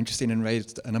 That was very interesting and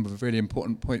raised a number of really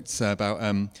important points about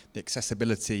the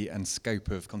accessibility and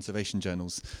scope of conservation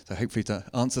journals. So hopefully to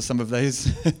answer some of those,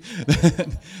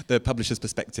 the publisher's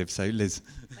perspective. So Liz.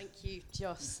 Thank you,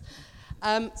 Joss.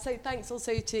 So thanks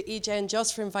also to EJ and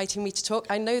Joss for inviting me to talk.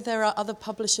 I know there are other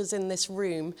publishers in this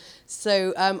room,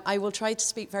 so I will try to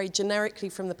speak very generically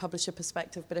from the publisher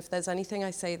perspective, but if there's anything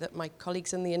I say that my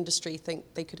colleagues in the industry think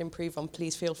they could improve on,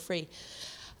 please feel free.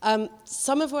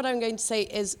 Some of what I'm going to say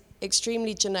is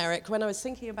extremely generic. When I was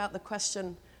thinking about the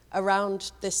question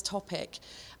around this topic,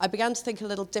 I began to think a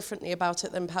little differently about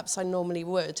it than perhaps I normally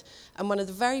would. And one of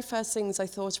the very first things I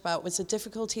thought about was the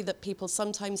difficulty that people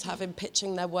sometimes have in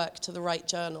pitching their work to the right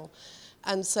journal.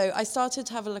 And so I started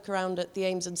to have a look around at the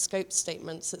aims and scope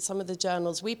statements that some of the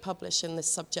journals we publish in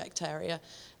this subject area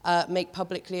make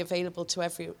publicly available to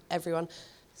everyone.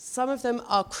 Some of them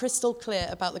are crystal clear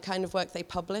about the kind of work they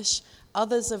publish.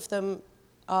 Others of them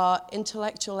are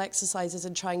intellectual exercises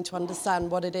in trying to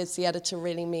understand what it is the editor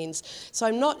really means. So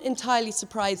I'm not entirely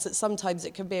surprised that sometimes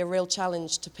it can be a real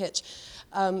challenge to pitch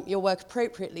your work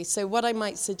appropriately. So what I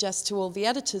might suggest to all the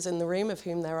editors in the room, of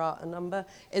whom there are a number,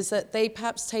 is that they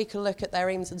perhaps take a look at their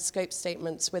aims and scope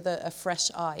statements with a fresh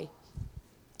eye.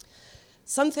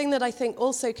 Something that I think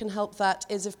also can help that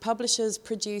is if publishers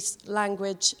produce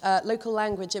local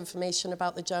language information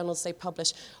about the journals they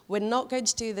publish. We're not going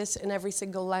to do this in every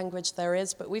single language there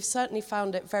is, but we've certainly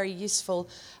found it very useful.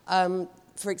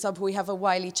 For example, we have a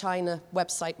Wiley China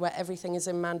website where everything is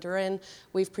in Mandarin.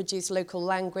 We've produced local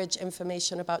language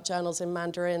information about journals in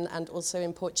Mandarin and also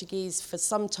in Portuguese for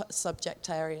some subject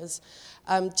areas,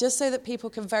 just so that people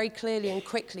can very clearly and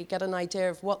quickly get an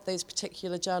idea of what those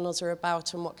particular journals are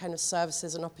about and what kind of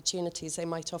services and opportunities they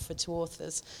might offer to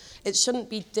authors. It shouldn't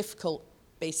be difficult,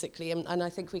 basically, and I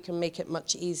think we can make it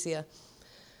much easier.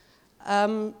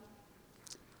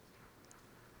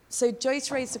 So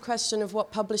Joyce raised the question of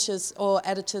what publishers or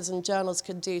editors and journals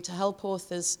could do to help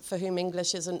authors for whom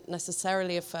English isn't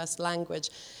necessarily a first language.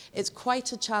 It's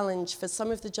quite a challenge for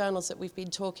some of the journals that we've been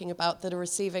talking about that are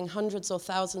receiving hundreds or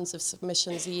thousands of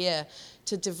submissions a year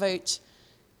to devote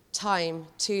time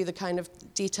to the kind of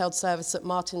detailed service that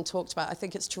Martin talked about. I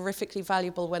think it's terrifically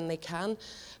valuable when they can,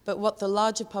 but what the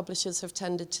larger publishers have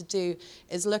tended to do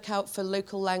is look out for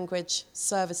local language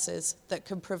services that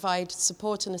can provide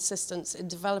support and assistance in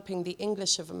developing the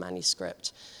English of a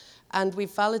manuscript. And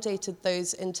we've validated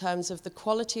those in terms of the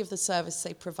quality of the service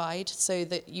they provide, so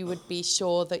that you would be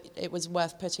sure that it was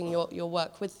worth putting your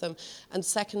work with them. And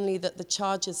secondly, that the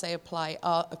charges they apply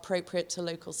are appropriate to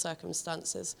local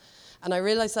circumstances. And I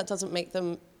realize that doesn't make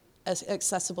them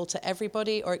accessible to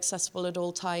everybody or accessible at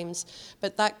all times,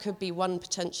 but that could be one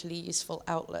potentially useful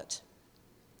outlet.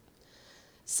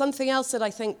 Something else that I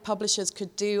think publishers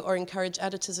could do or encourage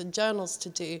editors and journals to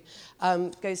do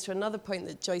goes to another point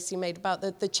that Joyce made about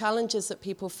the challenges that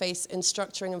people face in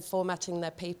structuring and formatting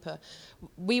their paper.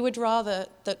 We would rather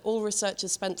that all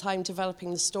researchers spent time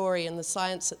developing the story and the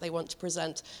science that they want to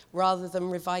present, rather than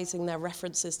revising their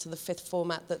references to the fifth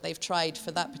format that they've tried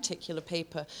for that particular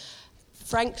paper.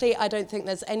 Frankly, I don't think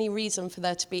there's any reason for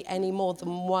there to be any more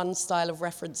than one style of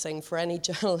referencing for any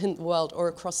journal in the world or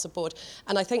across the board.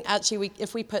 And I think actually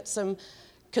if we put some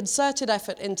concerted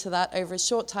effort into that over a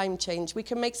short time change, we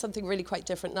can make something really quite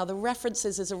different. Now, the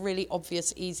references is a really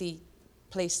obvious, easy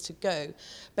place to go.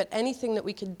 But anything that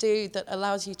we can do that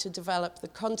allows you to develop the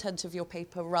content of your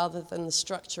paper rather than the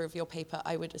structure of your paper,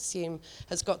 I would assume,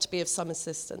 has got to be of some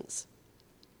assistance.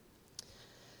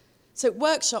 So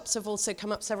workshops have also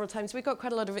come up several times. We've got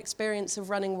quite a lot of experience of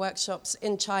running workshops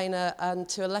in China and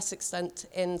to a less extent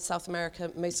in South America,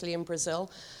 mostly in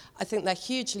Brazil. I think they're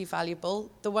hugely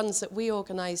valuable. The ones that we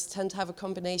organise tend to have a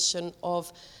combination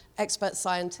of expert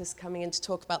scientists coming in to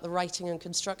talk about the writing and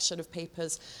construction of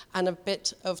papers, and a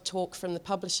bit of talk from the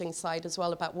publishing side as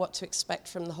well about what to expect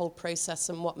from the whole process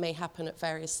and what may happen at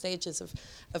various stages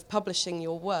of publishing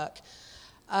your work.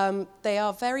 They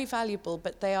are very valuable,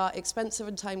 but they are expensive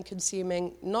and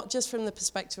time-consuming, not just from the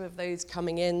perspective of those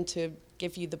coming in to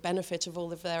give you the benefit of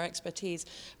all of their expertise,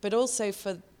 but also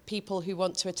for people who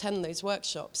want to attend those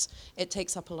workshops. It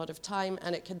takes up a lot of time,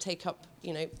 and it can take up,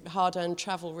 hard-earned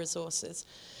travel resources.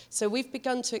 So we've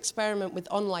begun to experiment with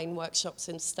online workshops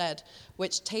instead,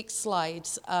 which take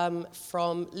slides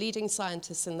from leading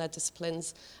scientists in their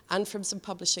disciplines and from some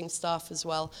publishing staff as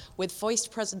well, with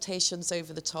voiced presentations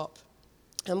over the top.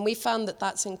 And we found that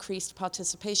that's increased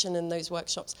participation in those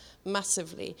workshops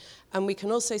massively. And we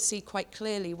can also see quite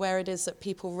clearly where it is that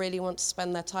people really want to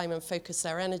spend their time and focus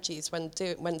their energies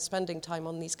when spending time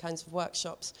on these kinds of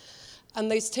workshops. And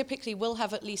those typically will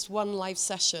have at least one live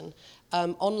session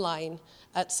online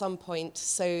at some point,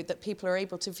 so that people are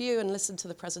able to view and listen to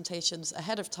the presentations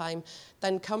ahead of time,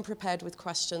 then come prepared with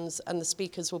questions, and the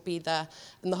speakers will be there.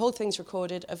 And the whole thing's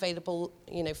recorded, available,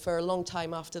 for a long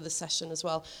time after the session as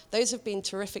well. Those have been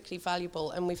terrifically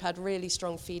valuable, and we've had really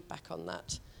strong feedback on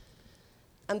that.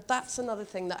 And that's another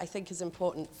thing that I think is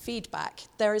important, feedback.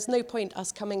 There is no point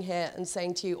us coming here and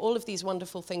saying to you all of these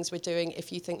wonderful things we're doing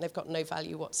if you think they've got no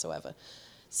value whatsoever.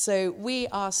 So we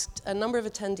asked a number of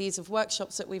attendees of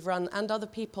workshops that we've run and other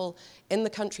people in the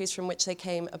countries from which they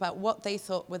came about what they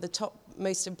thought were the top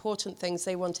most important things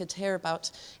they wanted to hear about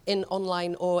in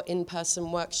online or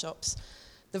in-person workshops.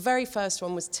 The very first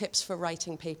one was tips for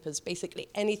writing papers, basically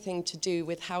anything to do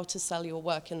with how to sell your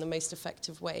work in the most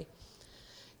effective way.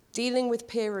 Dealing with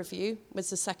peer review was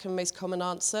the second most common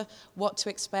answer. What to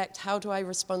expect, how do I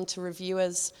respond to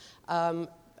reviewers, how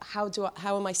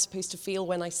am I supposed to feel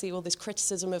when I see all this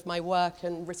criticism of my work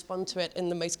and respond to it in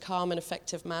the most calm and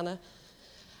effective manner.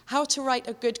 How to write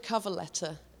a good cover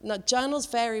letter. Now, journals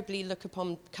variably look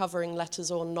upon covering letters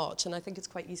or not, and I think it's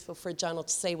quite useful for a journal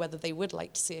to say whether they would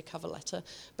like to see a cover letter.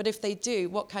 But if they do,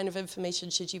 what kind of information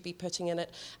should you be putting in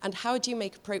it, and how do you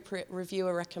make appropriate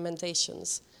reviewer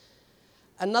recommendations?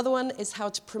 Another one is how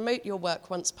to promote your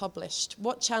work once published.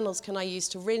 What channels can I use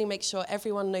to really make sure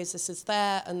everyone knows this is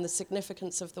there and the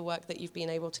significance of the work that you've been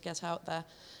able to get out there?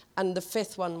 And the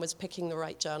fifth one was picking the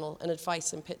right journal and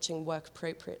advice in pitching work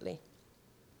appropriately.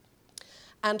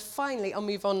 And finally, I'll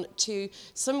move on to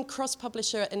some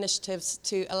cross-publisher initiatives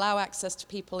to allow access to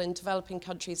people in developing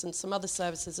countries and some other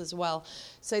services as well.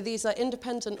 So these are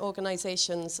independent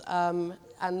organizations, and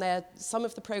some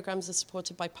of the programs are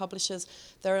supported by publishers.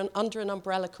 They're under an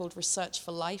umbrella called Research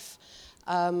for Life.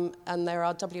 and there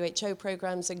are WHO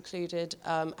programs included,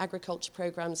 agriculture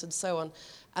programs and so on.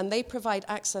 And they provide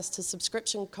access to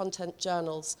subscription content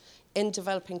journals in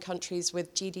developing countries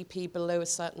with GDP below a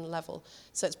certain level.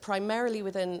 So it's primarily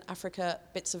within Africa,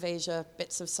 bits of Asia,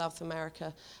 bits of South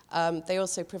America. They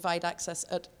also provide access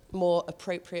at more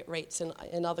appropriate rates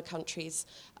in other countries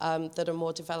that are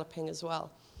more developing as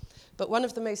well. But one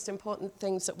of the most important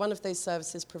things that one of those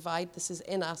services provide, this is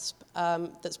INASP,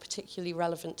 that's particularly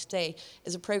relevant today,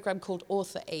 is a program called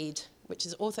AuthorAid, which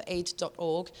is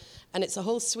authораid.org, and it's a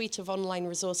whole suite of online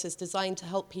resources designed to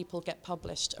help people get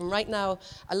published. And right now,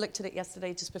 I looked at it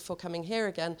yesterday just before coming here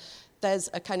again, there's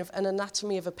a kind of an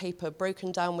anatomy of a paper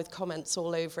broken down with comments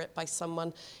all over it by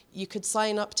someone. You could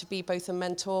sign up to be both a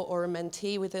mentor or a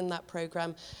mentee within that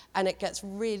program, and it gets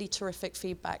really terrific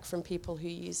feedback from people who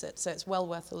use it, so it's well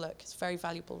worth a look. It's a very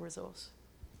valuable resource.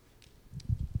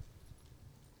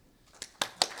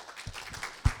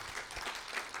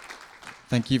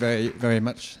 Thank you very, very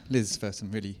much, Liz, for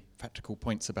some really practical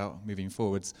points about moving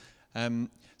forwards.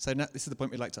 So now this is the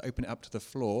point we'd like to open it up to the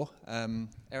floor.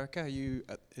 Erica,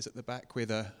 is at the back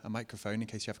with a microphone in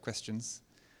case you have questions,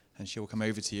 and she'll come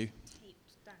over to you.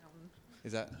 Taped down.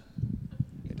 Is that?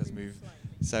 It does move.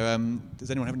 So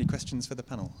does anyone have any questions for the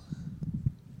panel?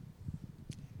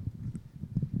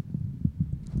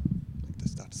 I'd like to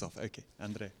start us off. Okay,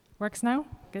 Andre. Works now?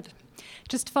 Good.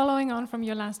 Just following on from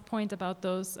your last point about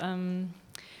those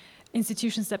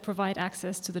institutions that provide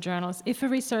access to the journals. If a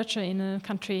researcher in a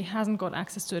country hasn't got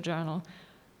access to a journal,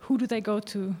 who do they go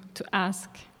to ask?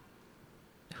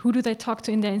 Who do they talk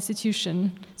to in their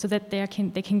institution so that they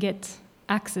can get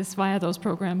access via those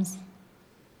programs?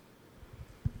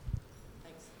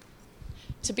 Thanks.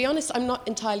 To be honest, I'm not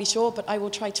entirely sure, but I will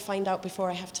try to find out before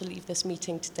I have to leave this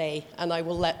meeting today, and I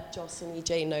will let Joss and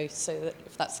EJ know so that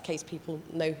if that's the case, people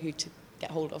know who to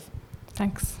get hold of.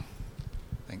 Thanks.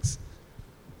 Thanks.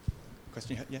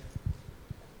 Question? Yeah?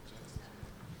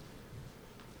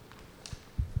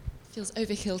 Feels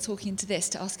overkill talking to this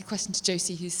to ask a question to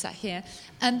Josie, who's sat here.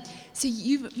 So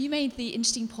you made the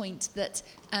interesting point that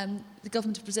the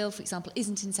government of Brazil, for example,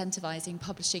 isn't incentivising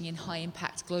publishing in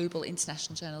high-impact global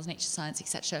international journals, Nature Science,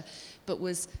 etc., but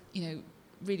was,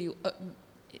 really,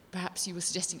 perhaps you were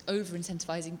suggesting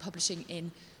over-incentivising publishing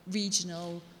in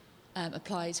regional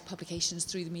applied publications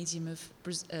through the medium of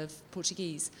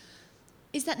Portuguese.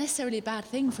 Is that necessarily a bad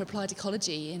thing for applied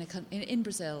ecology in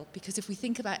Brazil? Because if we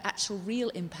think about actual real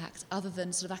impact, other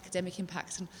than sort of academic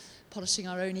impact and polishing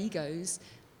our own egos,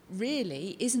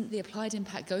 really, isn't the applied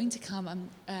impact going to come?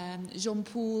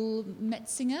 Jean-Paul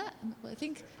Metzinger, I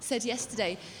think, said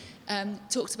yesterday,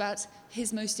 talked about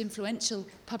his most influential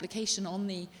publication on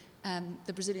the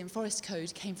Brazilian Forest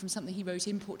Code came from something he wrote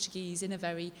in Portuguese in a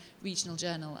very regional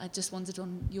journal. I just wondered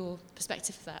on your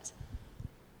perspective of that.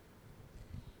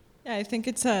 Yeah, I think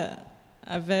it's a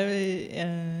very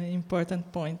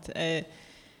important point. I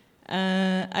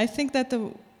think that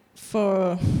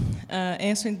for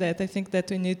answering that, I think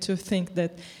that we need to think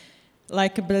that,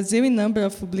 like Brazil in number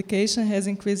of publications has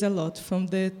increased a lot from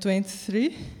the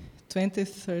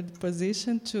 23rd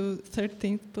position to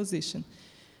 13th position.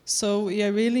 So we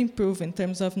are really improving in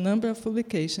terms of number of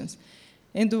publications.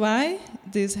 And why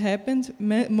this happened?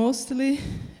 Mostly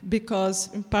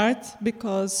in part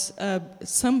because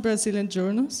some Brazilian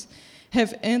journals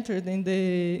have entered in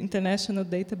the international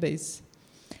database.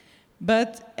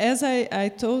 But as I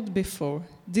told before,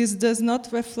 this does not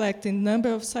reflect in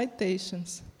number of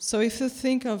citations. So if you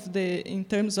think of in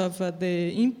terms of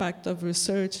the impact of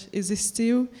research, is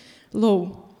still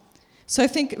low. So I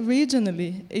think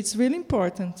regionally, it's really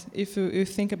important if you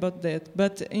think about that.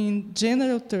 But in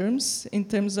general terms, in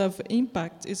terms of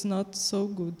impact, it's not so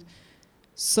good.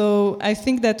 So I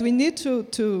think that we need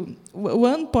to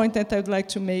one point that I would like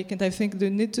to make, and I think we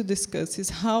need to discuss, is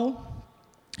how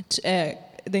the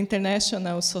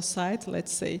international society,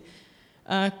 let's say,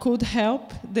 could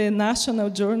help the national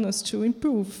journals to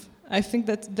improve. I think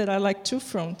that there are like two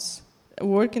fronts,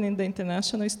 working in the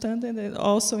international standard and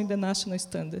also in the national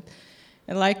standard.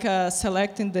 And like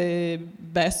selecting the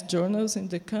best journals in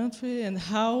the country and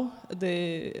how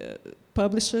the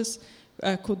publishers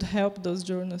could help those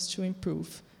journals to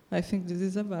improve. I think this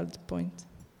is a valid point.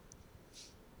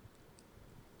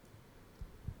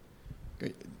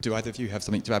 Great. Do either of you have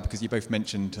something to add? Because you both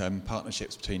mentioned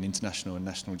partnerships between international and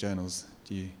national journals.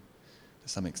 Do you, to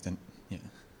some extent? Yeah.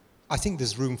 I think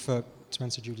there's room to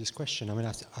answer Julia's question. I mean,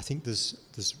 I think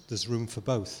there's room for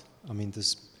both. I mean,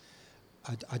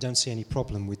 I don't see any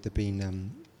problem with there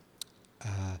being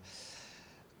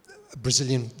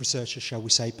Brazilian researchers, shall we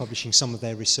say, publishing some of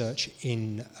their research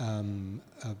in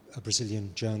a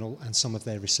Brazilian journal and some of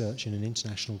their research in an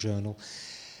international journal.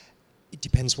 It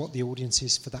depends what the audience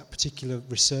is for that particular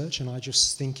research, and I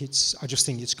just think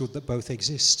it's good that both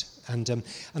exist. And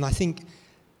I think,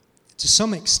 to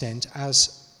some extent,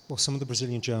 as well, some of the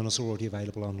Brazilian journals are already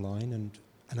available online, and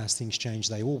as things change,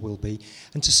 they all will be.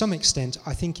 And to some extent,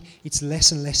 I think it's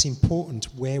less and less important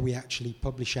where we actually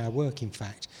publish our work, in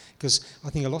fact, because I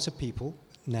think a lot of people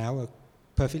now are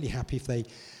perfectly happy if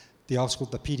the article,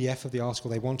 the PDF of the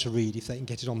article they want to read, if they can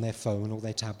get it on their phone or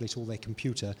their tablet or their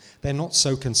computer. They're not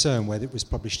so concerned whether it was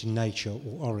published in Nature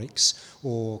or Oryx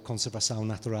or Conservação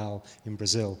Natural in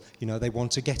Brazil. You know, they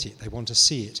want to get it, they want to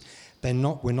see it.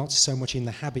 We're not so much in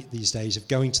the habit these days of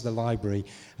going to the library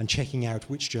and checking out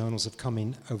which journals have come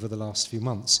in over the last few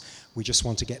months. We just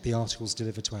want to get the articles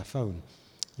delivered to our phone.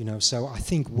 You know, so I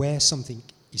think where something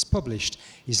is published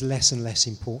is less and less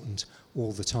important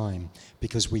all the time,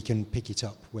 because we can pick it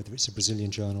up, whether it's a Brazilian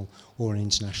journal or an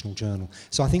international journal.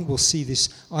 So I think we'll see this,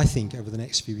 over the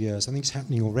next few years, I think it's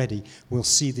happening already, we'll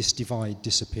see this divide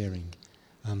disappearing.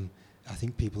 I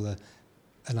think people are,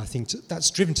 and I think that's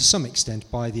driven to some extent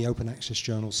by the open access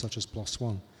journals such as PLOS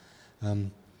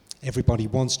ONE. Everybody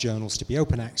wants journals to be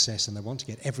open access, and they want to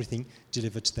get everything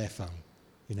delivered to their phone.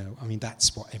 You know, I mean,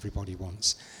 that's what everybody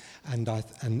wants.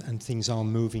 And things are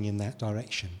moving in that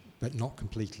direction, but not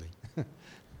completely.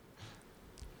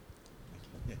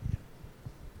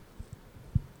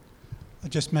 I'll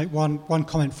just make one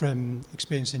comment from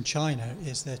experience in China,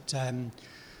 is that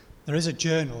there is a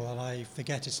journal, and I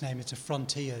forget its name, it's a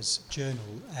Frontiers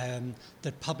journal,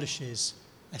 that publishes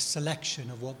a selection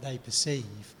of what they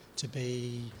perceive to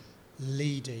be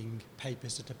leading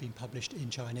papers that have been published in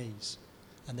Chinese,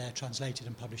 and they're translated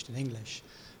and published in English.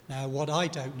 Now, what I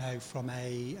don't know from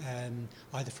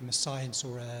either from a science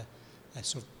or a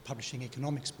sort of publishing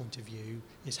economics point of view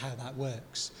is how that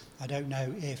works. I don't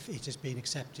know if it has been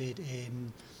accepted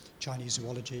in Chinese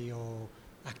zoology or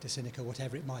Acta Sinica,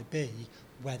 whatever it might be,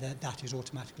 whether that is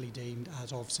automatically deemed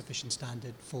as of sufficient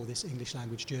standard for this English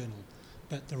language journal.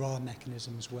 But there are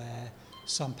mechanisms where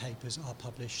some papers are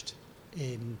published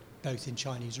both in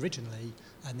Chinese originally,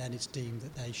 and then it's deemed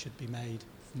that they should be made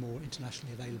more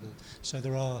internationally available. So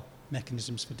there are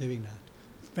mechanisms for doing that.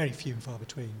 Very few and far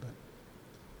between, but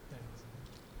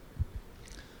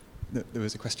there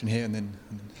was a question here, and then.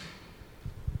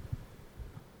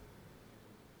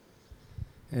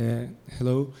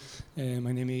 Hello,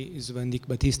 my name is Vandic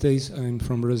Batistas. I'm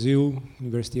from Brazil,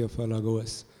 University of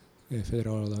Alagoas,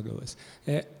 Federal Alagoas.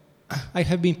 I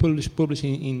have been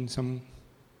publishing in some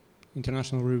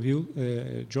international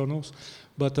review journals,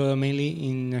 but mainly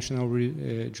in national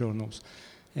journals.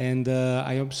 And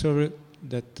I observed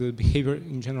that the behavior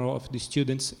in general of the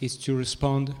students is to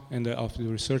respond, and of the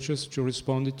researchers to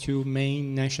respond to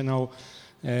main national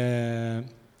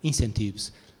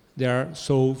incentives. They are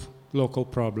solve local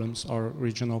problems or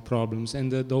regional problems,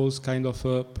 and those kind of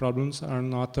problems are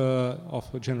not of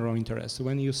general interest.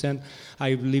 When you send,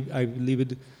 I've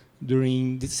lived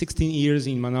during the 16 years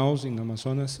in Manaus, in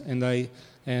Amazonas,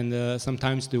 and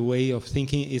sometimes the way of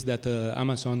thinking is that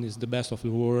Amazon is the best of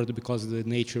the world because the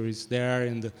nature is there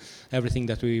and everything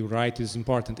that we write is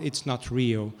important. It's not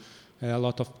real. A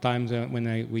lot of times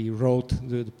when we wrote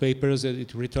the papers,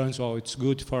 it returns, well, it's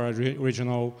good for a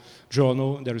regional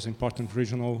journal. There is an important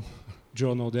regional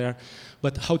journal there.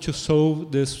 But how to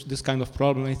solve this kind of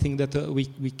problem? I think that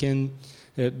we can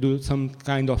do some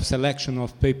kind of selection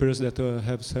of papers that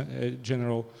have a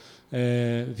general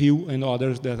view and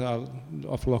others that are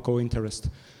of local interest.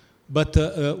 But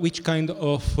which kind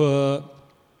of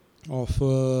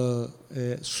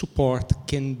support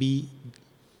can be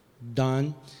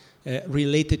done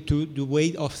related to the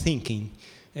way of thinking?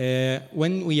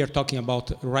 When we are talking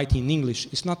about writing in English,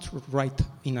 it's not write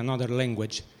in another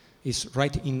language. It's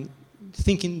write in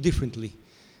thinking differently.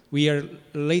 We are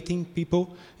letting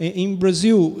people. In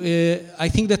Brazil, I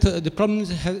think that the problem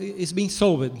is being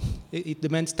solved. It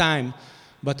demands time.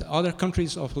 But other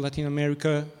countries of Latin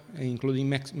America, including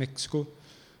Mexico,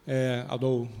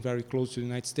 although very close to the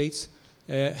United States,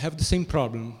 have the same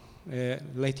problem.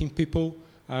 Latin people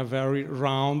are very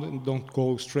round and don't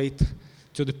go straight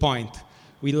to the point.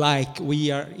 We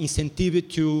are incentivized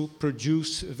to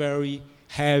produce very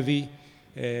heavy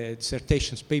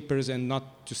dissertations, papers, and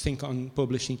not to think on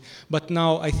publishing. But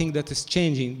now I think that is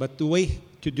changing. But the way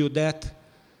to do that,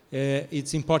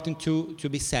 it's important to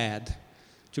be said,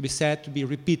 to be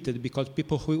repeated, because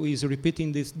people who is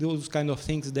repeating those kind of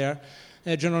things there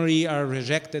generally are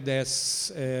rejected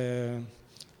as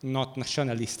not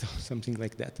nationalist or something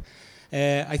like that.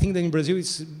 I think that in Brazil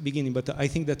it's beginning, but I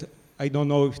think that I don't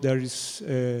know if there is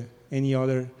any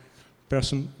other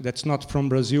person that's not from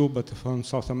Brazil but from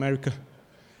South America.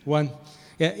 One.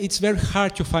 Yeah, it's very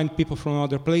hard to find people from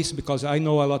other places because I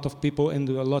know a lot of people and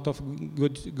a lot of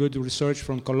good research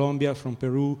from Colombia, from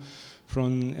Peru,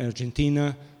 from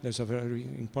Argentina. There's a very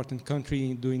important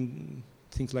country doing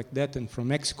things like that, and from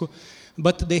Mexico.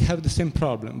 But they have the same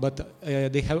problem. But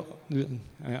they have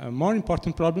a more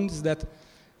important problem is that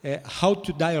how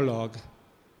to dialogue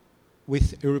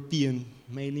with European,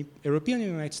 mainly European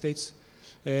and United States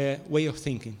way of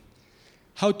thinking.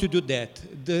 How to do that?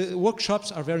 The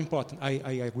workshops are very important.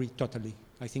 I agree totally.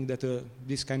 I think that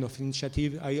this kind of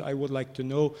initiative, I would like to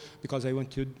know because I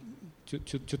want to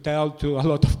tell to a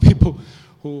lot of people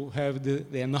who have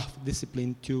the enough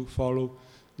discipline to follow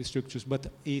the structures. But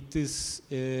it is,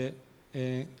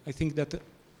 I think that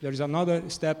there is another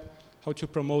step how to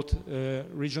promote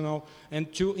regional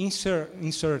and to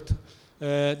insert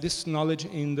this knowledge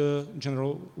in the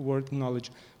general world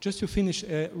knowledge. Just to finish,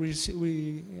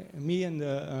 me and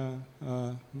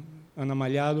Ana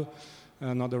Malhado,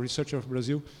 another researcher of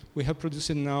Brazil, we have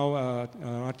produced now an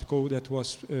article that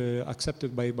was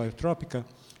accepted by Biotropica,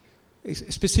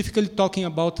 specifically talking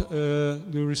about the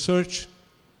research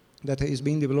that has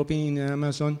been developing in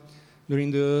Amazon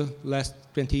during the last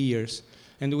 20 years.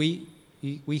 And we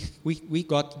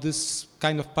got this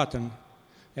kind of pattern.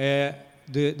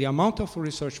 The amount of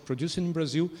research produced in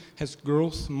Brazil has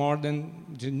growth more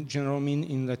than general mean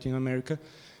in Latin America.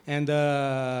 And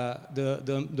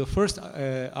the first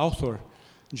author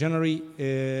generally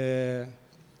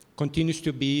continues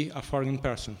to be a foreign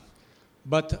person.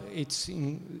 But it's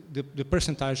the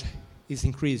percentage is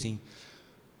increasing.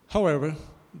 However,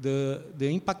 the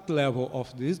impact level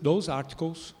of those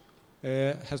articles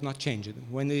has not changed.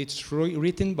 When it's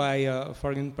written by a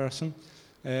foreign person,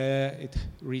 it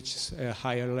reaches a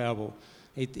higher level.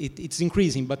 It's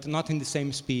increasing, but not in the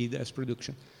same speed as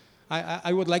production.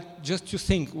 I would like just to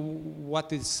think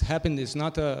what is happened is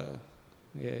not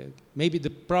maybe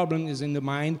the problem is in the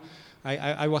mind.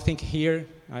 I will think here,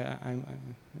 I'm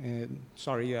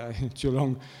sorry, too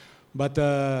long, but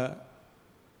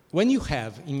when you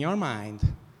have in your mind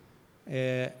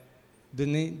the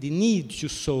need to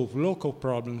solve local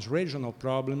problems, regional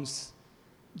problems,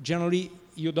 generally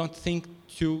you don't think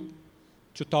to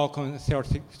talk on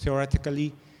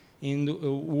theoretically in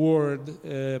the world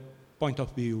point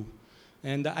of view.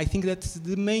 And I think that's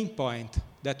the main point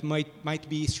that might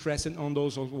be stressed on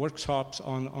those workshops,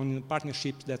 on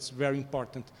partnerships. That's very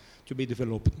important to be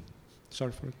developed.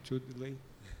 Sorry for the delay.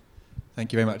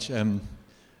 Thank you very much.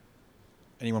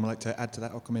 Anyone would like to add to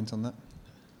that or comment on that?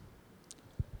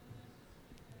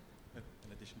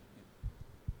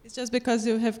 It's just because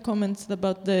you have comments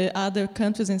about the other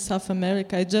countries in South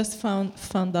America. I just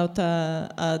found out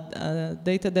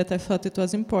data that I thought it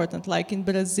was important. Like in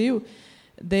Brazil,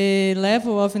 the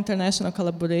level of international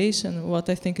collaboration, what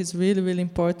I think is really, really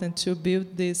important to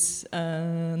build this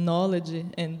knowledge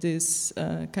and this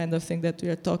kind of thing that we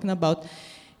are talking about.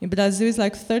 In Brazil, it's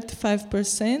like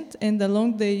 35%, and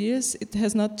along the years, it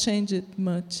has not changed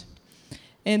much.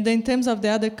 And in terms of the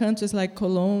other countries like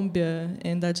Colombia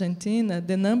and Argentina,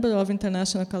 the number of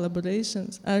international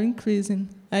collaborations are increasing.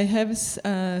 I have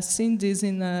seen this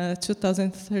in a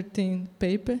 2013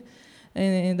 paper,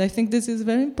 and I think this is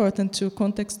very important to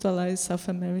contextualize South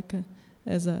America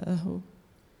as a whole.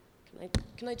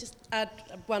 Can I just add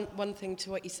one thing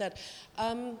to what you said?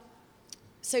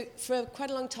 So for quite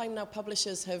a long time now,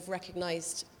 publishers have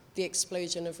recognized the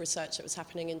explosion of research that was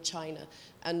happening in China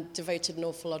and devoted an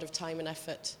awful lot of time and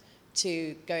effort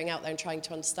to going out there and trying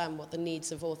to understand what the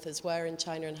needs of authors were in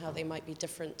China and how they might be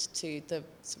different to the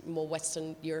more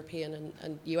Western European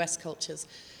and US cultures.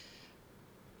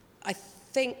 The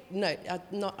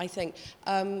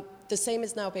same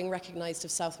is now being recognized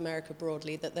of South America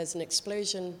broadly, that there's an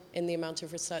explosion in the amount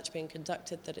of research being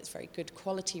conducted, that it's very good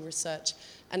quality research,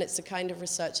 and it's the kind of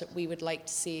research that we would like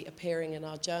to see appearing in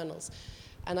our journals.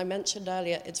 And I mentioned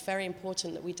earlier, it's very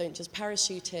important that we don't just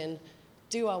parachute in,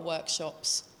 do our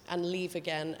workshops, and leave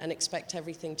again and expect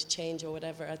everything to change or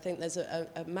whatever. I think there's a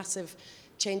massive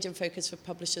change in focus for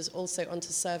publishers also onto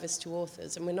service to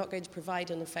authors, and we're not going to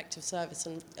provide an effective service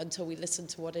until we listen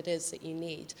to what it is that you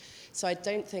need. So I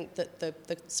don't think that the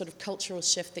sort of cultural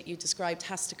shift that you described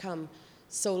has to come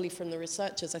solely from the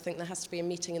researchers. I think there has to be a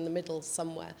meeting in the middle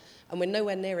somewhere, and we're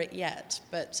nowhere near it yet,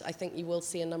 but I think you will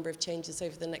see a number of changes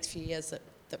over the next few years that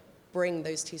bring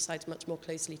those two sides much more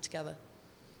closely together.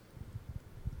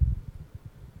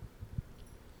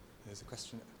 There's a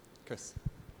question. Chris,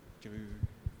 do you...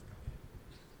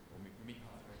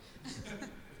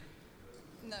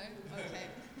 No? Okay.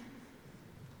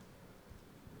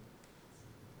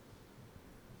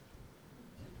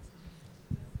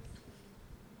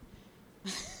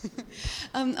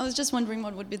 I was just wondering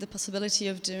what would be the possibility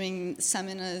of doing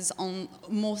seminars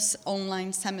more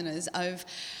online seminars.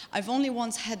 I've only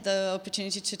once had the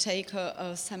opportunity to take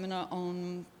a seminar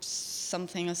on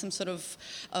something or some sort of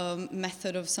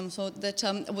method of some sort that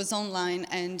was online,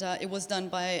 and it was done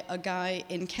by a guy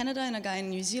in Canada and a guy in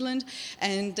New Zealand,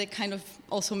 and they kind of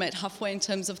also met halfway in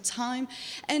terms of time.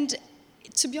 And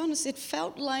to be honest, it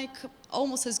felt like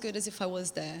almost as good as if I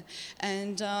was there.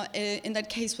 And in that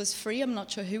case was free. I'm not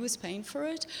sure who was paying for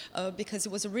it, because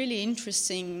it was a really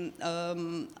interesting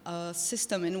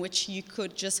system in which you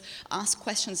could just ask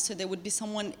questions, so there would be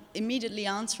someone immediately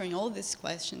answering all these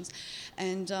questions.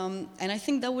 And I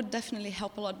think that would definitely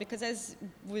help a lot, because as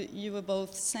you were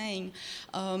both saying,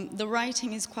 the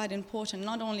writing is quite important,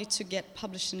 not only to get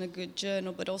published in a good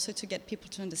journal, but also to get people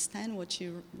to understand what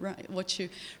you're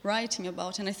writing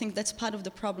about. And I think that's part of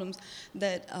the problems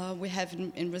that we have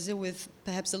in Brazil with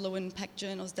perhaps the low-impact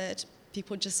journals, that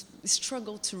people just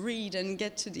struggle to read and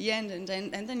get to the end,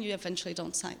 and then you eventually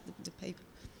don't cite the paper.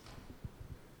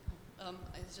 I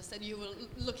just said you were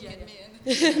looking at me.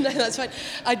 And No, that's fine.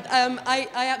 I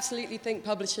absolutely think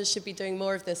publishers should be doing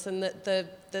more of this, and the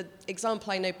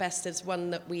example I know best is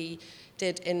one that we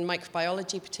did in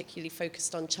microbiology, particularly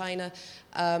focused on China,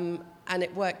 and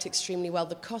it worked extremely well.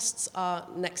 The costs are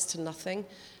next to nothing.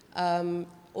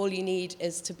 All you need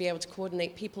is to be able to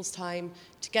coordinate people's time,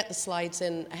 to get the slides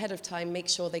in ahead of time, make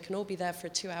sure they can all be there for a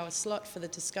 2-hour slot for the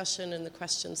discussion and the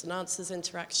questions and answers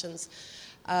interactions.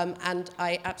 And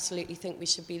I absolutely think we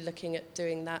should be looking at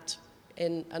doing that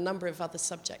in a number of other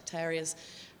subject areas.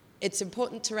 It's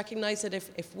important to recognize that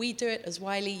if we do it as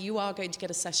Wiley, you are going to get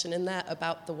a session in there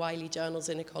about the Wiley journals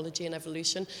in ecology and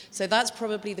evolution. So that's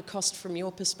probably the cost from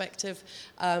your perspective.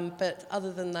 But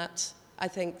other than that, I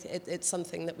think it's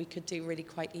something that we could do really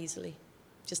quite easily.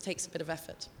 Just takes a bit of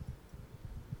effort.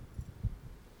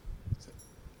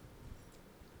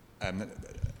 At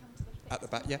the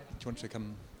back, yeah? Do you want to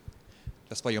come?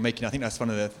 That's why you're making, I think that's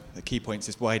one of the key points,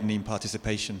 is widening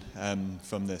participation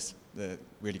from the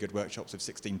really good workshops of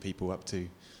 16 people up to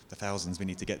the thousands we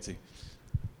need to get to.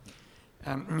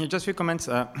 Just a few comments.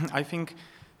 I think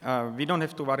we don't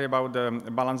have to worry about the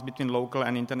balance between local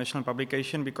and international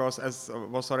publication, because, as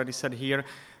was already said here,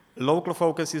 local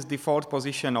focus is default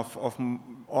position of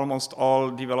almost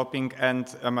all developing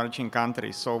and emerging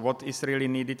countries. So what is really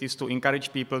needed is to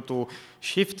encourage people to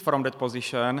shift from that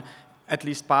position, at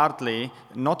least partly.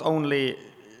 Not only,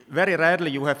 very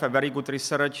rarely you have a very good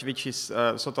research which is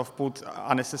sort of put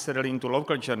unnecessarily into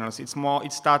local journals. It's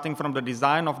starting from the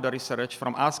design of the research,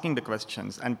 from asking the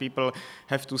questions, and people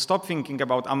have to stop thinking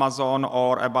about Amazon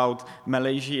or about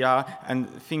Malaysia and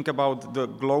think about the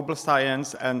global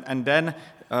science, and then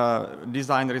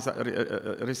design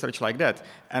research like that.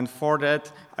 And for that,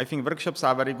 I think workshops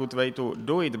are a very good way to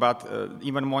do it, but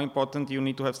even more important, you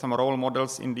need to have some role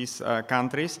models in these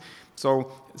countries.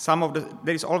 So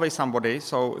there is always somebody,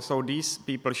 so these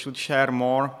people should share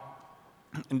more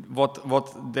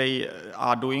what they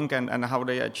are doing and how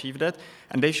they achieve that.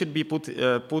 And they should be put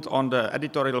on the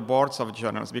editorial boards of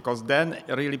journals, because then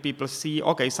really people see,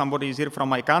 okay, somebody is here from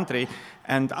my country,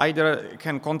 and either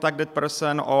can contact that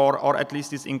person or at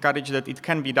least is encouraged that it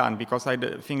can be done, because I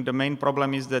think the main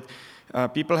problem is that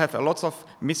people have lots of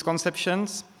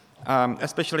misconceptions,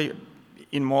 especially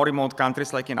in more remote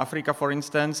countries like in Africa, for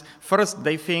instance. First,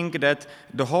 they think that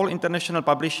the whole international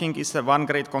publishing is a one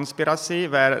great conspiracy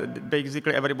where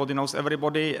basically everybody knows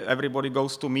everybody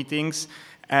goes to meetings,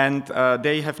 and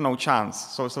they have no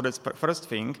chance. So that's the first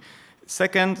thing.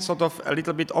 Second, sort of a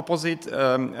little bit opposite,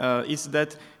 is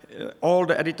that all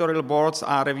the editorial boards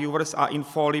reviewers are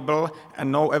infallible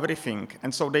and know everything.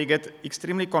 And so they get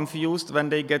extremely confused when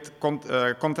they get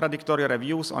contradictory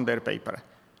reviews on their paper.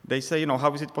 They say,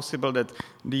 how is it possible that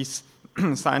these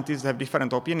scientists have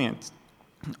different opinions?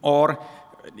 Or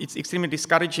it's extremely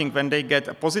discouraging when they get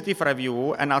a positive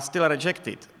review and are still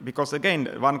rejected. Because again,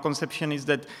 one conception is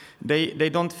that they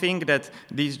don't think that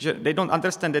they don't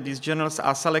understand that these journals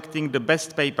are selecting the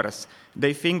best papers.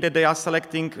 They think that they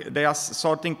are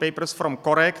sorting papers from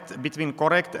between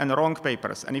correct and wrong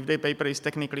papers. And if the paper is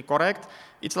technically correct,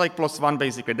 it's like +1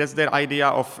 basically. That's their idea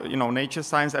of, nature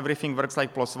science, everything works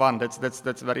like +1.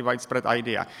 That's a very widespread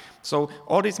idea. So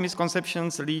all these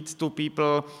misconceptions lead to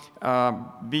people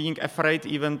being afraid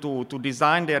even to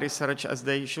design their research as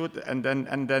they should, and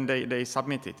then they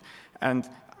submit it. And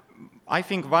I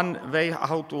think one way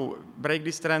how to break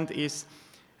this trend is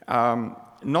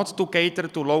not to cater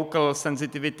to local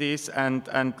sensitivities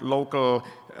and local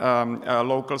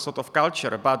sort of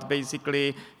culture, but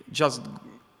basically just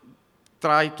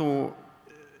try to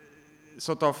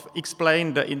sort of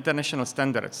explain the international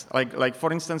standards. Like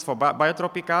for instance, for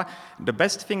Biotropica, the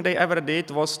best thing they ever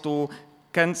did was to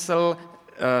cancel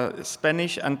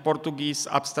Spanish and Portuguese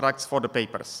abstracts for the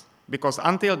papers. Because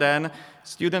until then,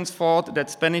 students thought that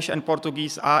Spanish and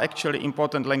Portuguese are actually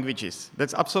important languages.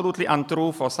 That's absolutely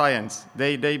untrue for science.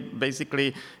 They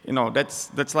basically,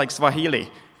 that's like Swahili.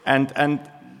 And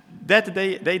that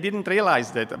they didn't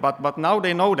realize that, but now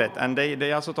they know that, and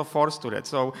they are sort of forced to that.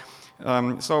 So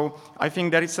I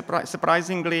think there is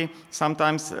surprisingly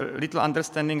sometimes little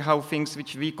understanding how things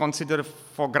which we consider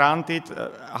for granted,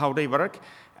 how they work.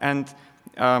 And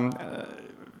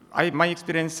my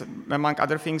experience, among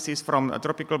other things, is from a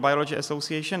Tropical Biology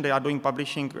Association. They are doing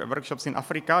publishing workshops in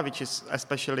Africa, which is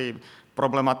especially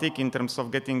problematic in terms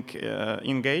of getting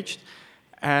engaged.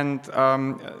 And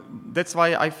that's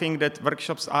why I think that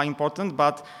workshops are important,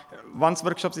 but once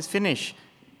workshops is finished,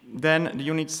 then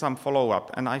you need some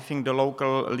follow-up. And I think the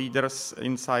local leaders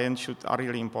in science are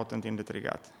really important in that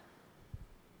regard.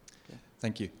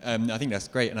 Thank you. I think that's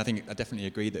great, and I definitely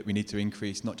agree that we need to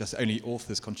increase not just only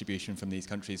authors' contribution from these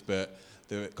countries, but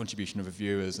the contribution of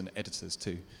reviewers and editors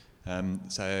too.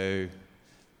 So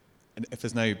if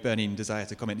there's no burning desire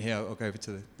to comment here, I'll go over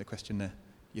to the question there.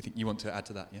 You think you want to add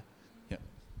to that, yeah? Yeah.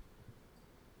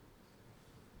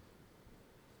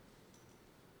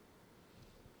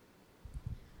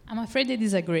 I'm afraid I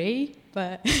disagree,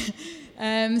 but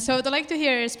so I'd like to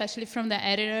hear, especially from the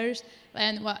editors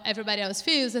and what everybody else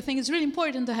feels. I think it's really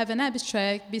important to have an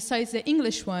abstract besides the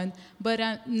English one, but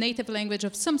a native language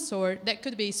of some sort. That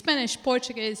could be Spanish,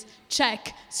 Portuguese,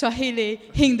 Czech, Swahili,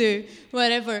 Hindu,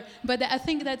 whatever. But I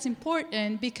think that's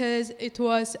important because it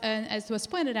was, as was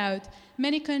pointed out,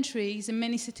 many countries and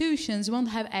many institutions won't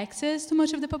have access to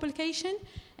much of the publication,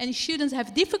 and students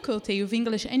have difficulty with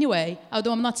English anyway,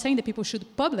 although I'm not saying that people should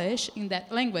publish in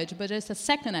that language, but just a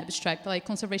second abstract, like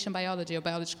conservation biology or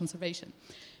biology conservation.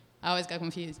 I always got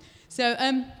confused. So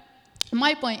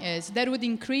my point is that would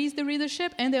increase the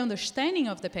readership and the understanding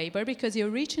of the paper because you're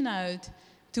reaching out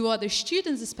to other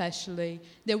students especially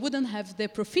that wouldn't have the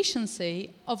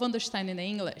proficiency of understanding the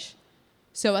English.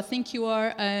 So I think you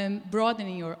are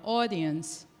broadening your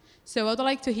audience. So I'd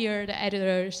like to hear the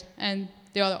editors and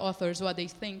the other authors what they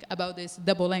think about this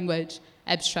double language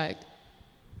abstract.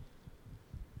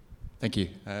 Thank you.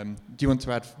 Do you want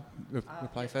to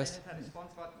reply first? I had a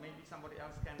response, but maybe somebody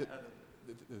else can.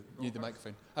 Need the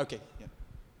microphone. Okay. Yeah.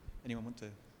 Anyone want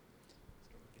to?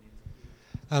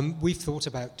 We've thought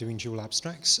about doing dual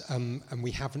abstracts, and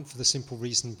we haven't for the simple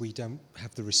reason we don't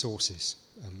have the resources.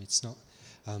 It's not.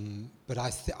 But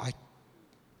I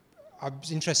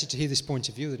was interested to hear this point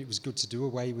of view that it was good to do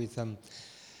away with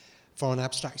foreign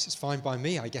abstracts. It's fine by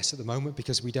me, I guess, at the moment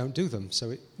because we don't do them.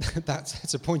 So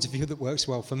that's a point of view that works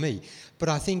well for me. But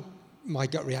I think my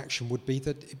gut reaction would be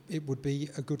that it would be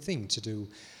a good thing to do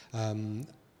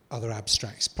other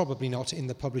abstracts. Probably not in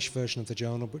the published version of the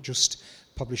journal, but just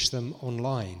publish them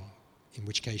online, in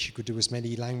which case you could do as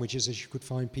many languages as you could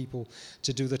find people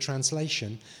to do the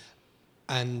translation,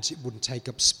 and it wouldn't take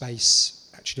up space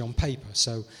actually on paper.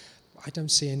 So I don't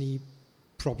see any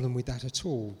problem with that at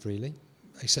all, really,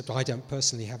 except I don't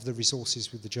personally have the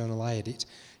resources with the journal I edit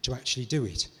to actually do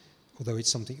it, although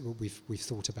it's something that we've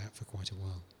thought about for quite a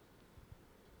while.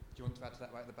 Do you want to add to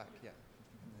that right at the back? Yeah.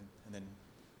 And then...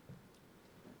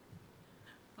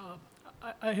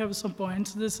 I have some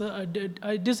points.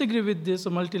 I disagree with this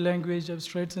multi-language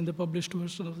abstracts in the published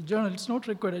version of the journal. It's not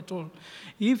required at all.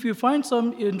 If you find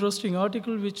some interesting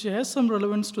article which has some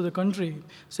relevance to the country,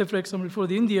 say for example for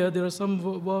the India, there are some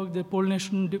work, the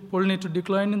pollinator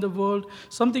decline in the world,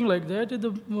 something like that.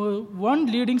 The one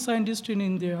leading scientist in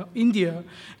India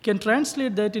can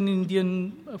translate that in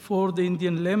Indian for the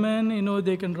Indian layman.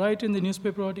 They can write in the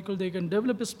newspaper article, they can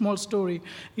develop a small story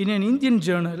in an Indian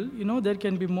journal, that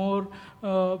can be more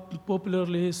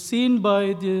popularly seen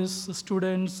by these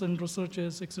students and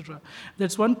researchers, etc.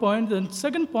 That's one point. Then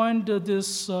second point,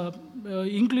 this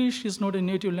English is not a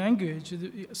native language.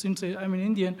 Since I'm an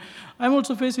Indian, I'm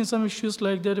also facing some issues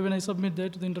like that when I submit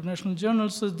that to the international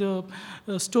journals. So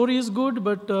the story is good,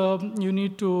 but you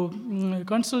need to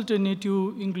consult a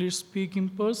native English-speaking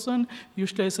person.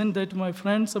 Usually I send that to my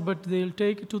friends, but they'll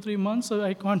take 2-3 months, so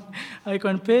I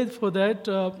can't pay for that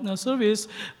service.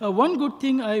 One good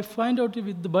thing I find out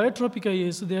with the Biotropica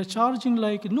is they are charging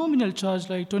like nominal charge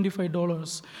like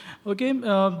 $25. Okay,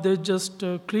 they just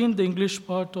clean the English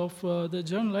part of the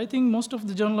journal. I think most of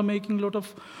the journal are making a lot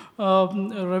of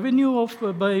revenue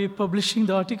by publishing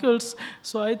the articles.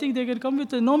 So I think they can come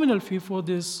with a nominal fee for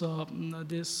this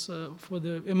for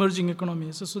the emerging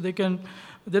economies. So they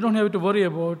don't have to worry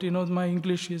about my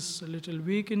English is a little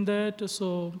weak in that.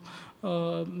 So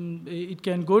it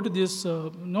can go to this,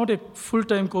 not a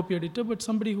full-time copy editor, but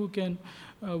somebody who can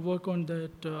work on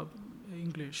that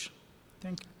English.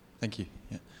 Thank you. Thank you.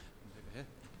 Yeah.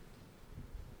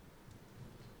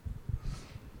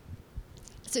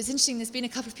 So it's interesting, there's been a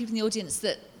couple of people in the audience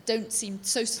that don't seem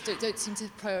to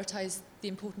prioritise the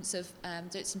importance of,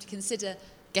 don't seem to consider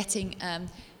getting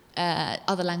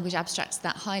other language abstracts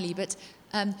that highly, but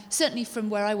certainly from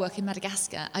where I work in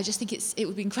Madagascar, I just think it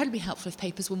would be incredibly helpful if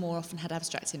papers were more often had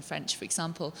abstracts in French, for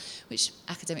example, which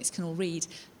academics can all read,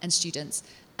 and students.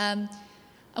 And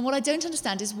what I don't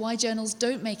understand is why journals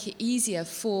don't make it easier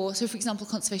for example,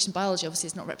 conservation biology obviously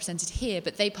is not represented here,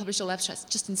 but they publish all abstracts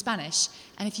just in Spanish,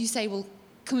 and if you say, well,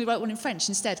 can we write one in French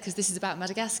instead because this is about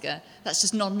Madagascar? That's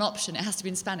just not an option. It has to be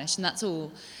in Spanish, and that's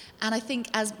all. And I think,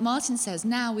 as Martin says,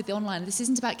 now with the online, this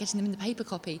isn't about getting them in the paper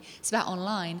copy, it's about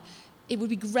online. It would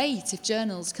be great if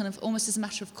journals, kind of almost as a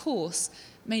matter of course,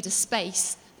 made a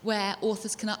space where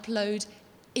authors can upload,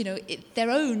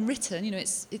 their own written,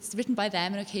 it's written by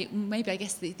them, and okay, maybe I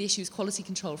guess the issue is quality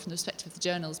control from the perspective of the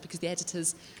journals because the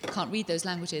editors can't read those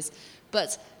languages,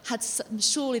 but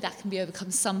surely that can be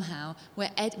overcome somehow,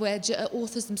 where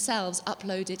authors themselves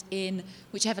upload it in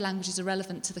whichever languages are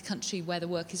relevant to the country where the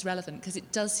work is relevant, because it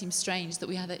does seem strange that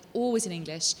we have it always in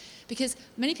English, because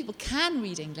many people can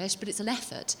read English, but it's an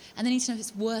effort, and they need to know if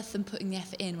it's worth them putting the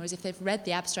effort in, whereas if they've read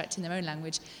the abstract in their own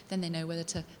language, then they know whether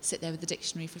to sit there with the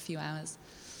dictionary for a few hours.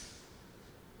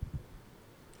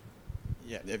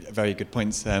 Yeah, very good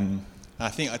points. I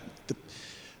think the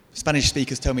Spanish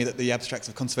speakers tell me that the abstracts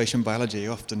of conservation biology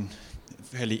are often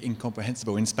fairly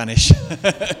incomprehensible in Spanish.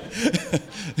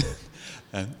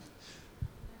 Yeah.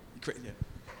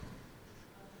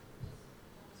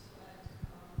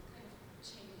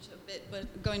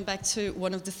 But going back to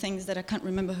one of the things that I can't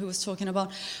remember who was talking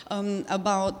about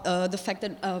the fact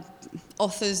that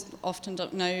authors often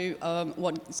don't know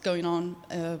what's going on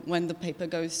when the paper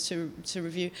goes to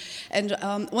review. And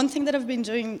one thing that I've been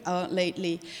doing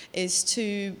lately is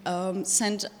to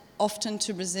send often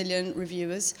to Brazilian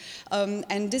reviewers.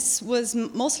 And this was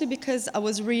mostly because I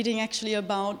was reading actually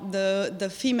about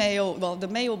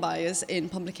the male bias in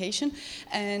publication.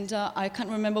 And I can't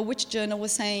remember which journal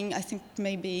was saying, I think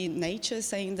maybe Nature,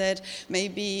 saying that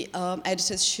maybe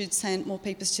editors should send more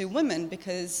papers to women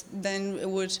because then it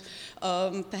would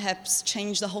perhaps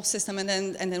change the whole system and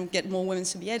then get more women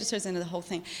to be editors and the whole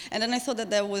thing. And then I thought that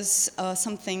there was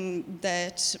something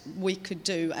that we could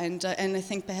do. And I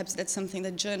think perhaps that's something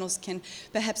that journals can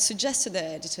perhaps suggest to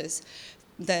their editors,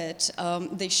 that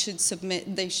they should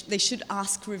submit, they should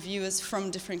ask reviewers from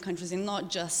different countries and not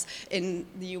just in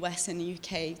the US and the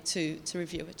UK to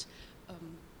review it.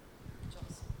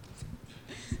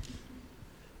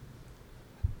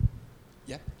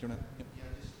 Yeah, do you want to?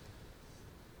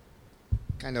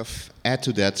 Kind of add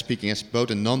to that, speaking as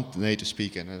both a non-native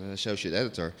speaker and an associate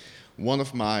editor, one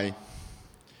of my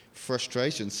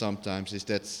frustrations sometimes is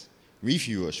that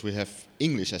reviewers who have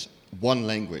English as one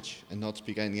language and not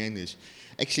speak any English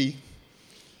actually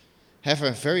have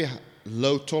a very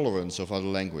low tolerance of other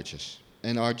languages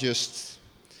and are just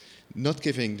not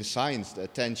giving the science the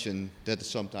attention that it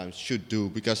sometimes should do,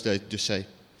 because they just say,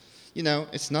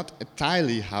 it's not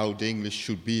entirely how the English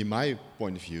should be in my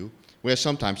point of view, where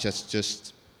sometimes that's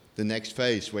just the next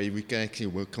phase where we can actually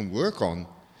work on.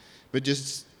 But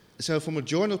just so from a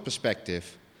journal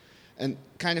perspective, and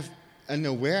kind of an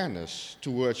awareness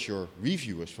towards your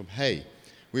reviewers from, hey,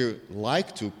 we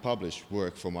like to publish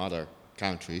work from other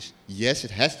countries. Yes,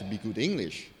 it has to be good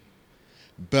English.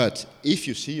 But if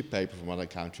you see a paper from other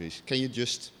countries, can you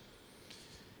just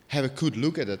have a good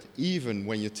look at it, even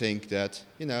when you think that,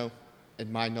 it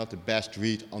might not be the best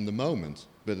read on the moment,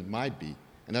 but it might be.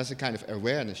 And that's a kind of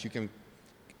awareness you can,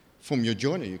 from your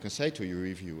journal, you can say to your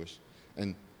reviewers.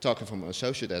 And talking from an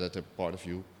associate editor point of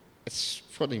view, it's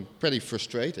pretty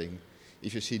frustrating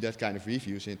if you see that kind of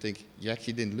reviews and think you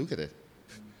actually didn't look at it.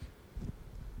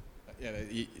 Yeah,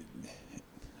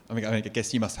 I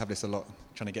guess you must have this a lot,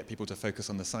 trying to get people to focus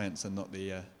on the science and not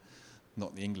the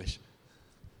English.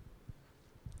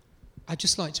 I'd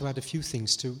just like to add a few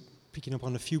things to picking up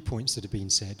on a few points that have been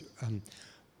said.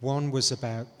 One was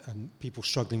about people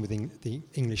struggling with the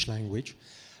English language.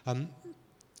 And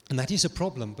that is a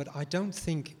problem, but I don't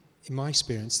think, in my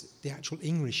experience, the actual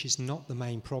English is not the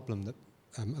main problem that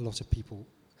a lot of people,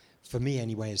 for me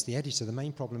anyway, as the editor, the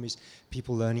main problem is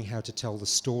people learning how to tell the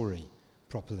story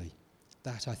properly.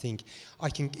 That I think,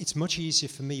 it's much easier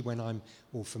for me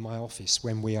or for my office,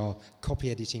 when we are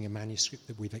copy editing a manuscript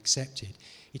that we've accepted,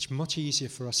 it's much easier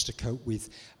for us to cope with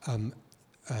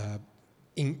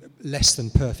less than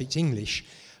perfect English,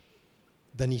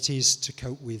 than it is to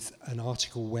cope with an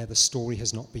article where the story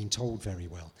has not been told very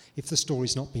well. If the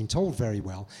story's not been told very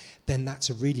well, then that's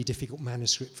a really difficult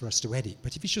manuscript for us to edit.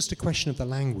 But if it's just a question of the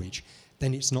language,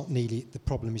 then the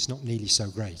problem is not nearly so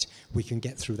great. We can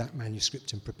get through that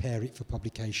manuscript and prepare it for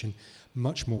publication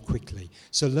much more quickly.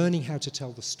 So learning how to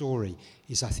tell the story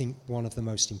is, I think, one of the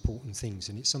most important things,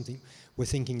 and it's something we're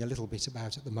thinking a little bit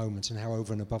about at the moment, and how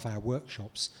over and above our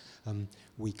workshops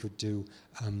we could do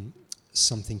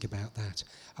something about that.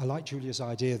 I like Julia's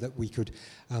idea that we could,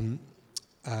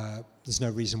 there's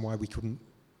no reason why we couldn't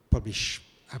publish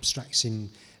abstracts in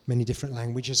many different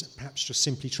languages, perhaps just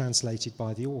simply translated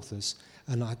by the authors.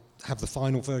 And I have the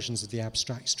final versions of the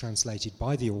abstracts translated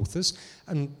by the authors,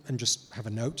 and just have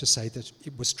a note to say that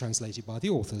it was translated by the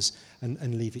authors,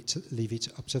 and leave it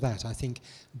up to that. I think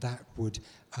that would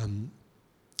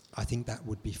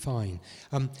be fine.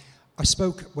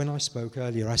 When I spoke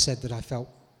earlier, I said that I felt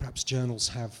perhaps journals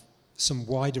have some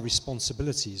wider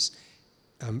responsibilities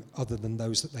other than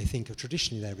those that they think are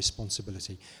traditionally their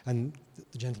responsibility. And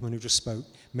the gentleman who just spoke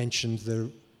mentioned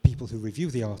the people who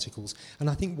review the articles. And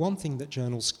I think one thing that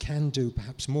journals can do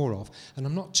perhaps more of, and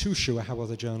I'm not too sure how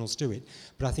other journals do it,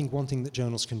 but I think one thing that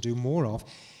journals can do more of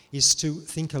is to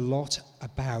think a lot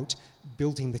about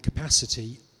building the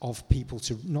capacity of people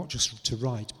to not just to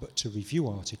write, but to review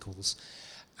articles,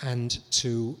 and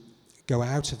to go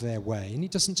out of their way, and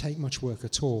it doesn't take much work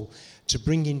at all, to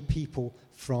bring in people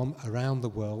from around the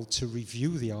world to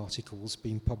review the articles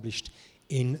being published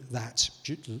in that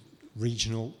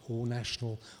regional or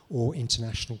national or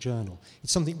international journal.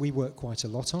 It's something we work quite a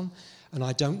lot on, and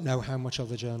I don't know how much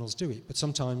other journals do it, but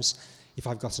sometimes if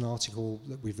I've got an article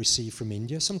that we've received from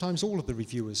India, sometimes all of the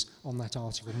reviewers on that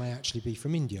article may actually be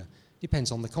from India.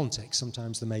 Depends on the context.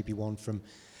 Sometimes there may be one from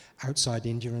outside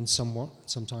India, and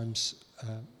sometimes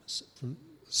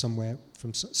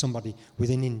from somebody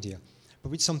within India.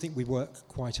 But it's something we work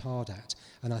quite hard at,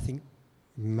 and I think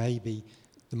maybe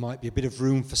there might be a bit of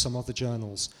room for some other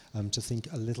journals to think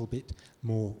a little bit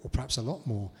more, or perhaps a lot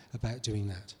more, about doing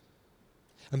that.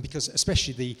 And because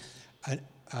especially a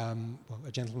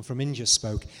gentleman from India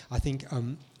spoke, I think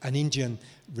an Indian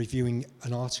reviewing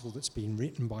an article that's been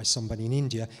written by somebody in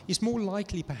India is more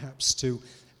likely perhaps to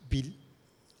be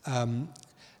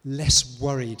less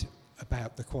worried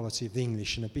about the quality of the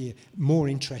English, and be more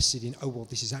interested in,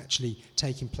 this is actually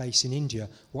taking place in India.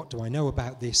 What do I know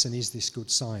about this, and is this good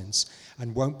science?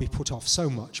 And won't be put off so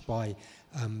much by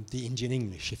the Indian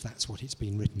English, if that's what it's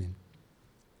been written in.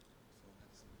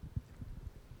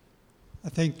 I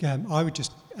think I would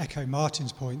just echo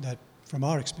Martin's point that from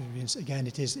our experience, again,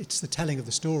 it's the telling of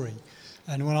the story.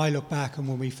 And when I look back on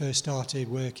when we first started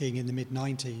working in the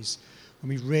mid-90s, when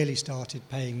we really started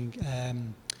paying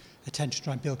attention to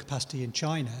try and build capacity in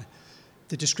China,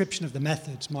 the description of the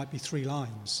methods might be 3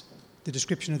 lines. The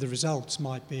description of the results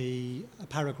might be a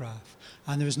paragraph.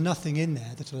 And there was nothing in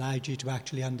there that allowed you to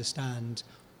actually understand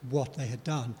what they had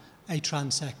done. A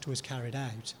transect was carried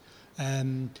out.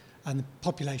 And the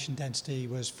population density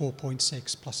was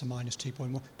 4.6 plus or minus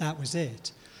 2.1. That was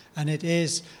it. And it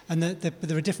is, and but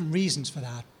there are different reasons for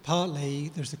that.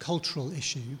 Partly there's the cultural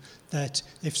issue that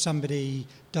if somebody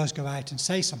does go out and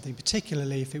say something,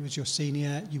 particularly if it was your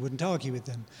senior, you wouldn't argue with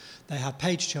them. They have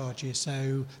page charges,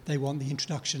 so they want the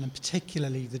introduction and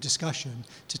particularly the discussion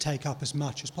to take up as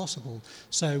much as possible.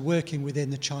 So working within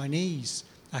the Chinese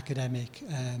academic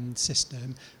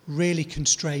system really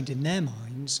constrained in their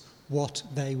minds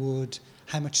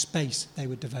how much space they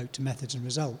would devote to methods and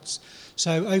results.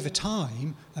 So over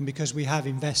time, and because we have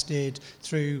invested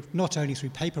not only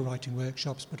through paper writing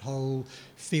workshops, but whole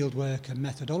fieldwork and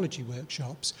methodology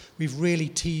workshops, we've really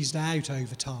teased out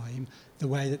over time the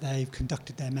way that they've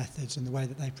conducted their methods and the way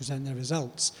that they present their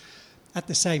results. At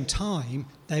the same time,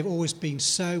 they've always been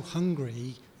so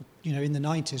hungry. In the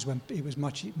 90s, when it was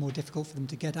much more difficult for them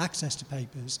to get access to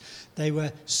papers, they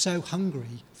were so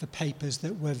hungry for papers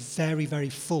that were very,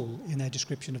 very full in their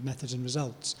description of methods and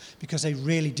results, because they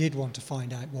really did want to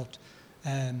find out what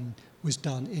was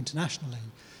done internationally.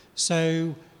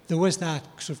 So there was that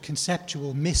sort of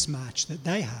conceptual mismatch that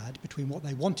they had between what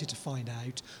they wanted to find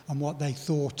out and what they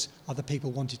thought other people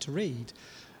wanted to read.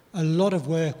 A lot of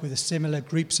work with similar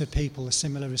groups of people,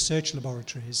 similar research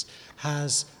laboratories,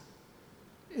 has,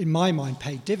 in my mind,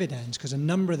 paid dividends, because a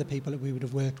number of the people that we would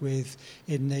have worked with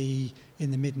in the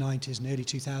mid-90s and early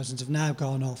 2000s have now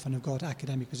gone off and have got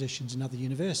academic positions in other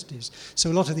universities. So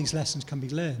a lot of these lessons can be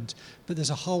learned, but there's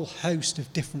a whole host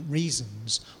of different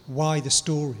reasons why the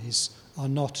stories are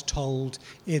not told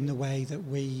in the way that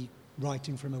we,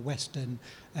 writing from a Western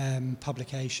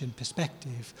publication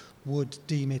perspective, would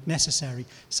deem it necessary.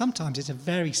 Sometimes it's a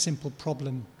very simple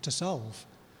problem to solve.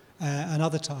 and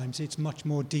other times it's much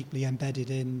more deeply embedded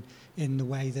in the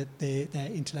way that their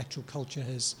intellectual culture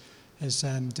has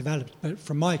developed. But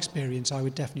from my experience, I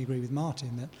would definitely agree with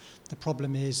Martin that the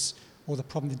problem is, or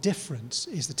the difference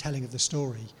is the telling of the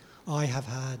story. I have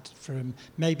had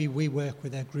maybe we work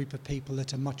with a group of people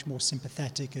that are much more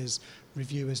sympathetic as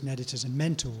reviewers and editors and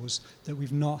mentors, that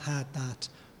we've not had that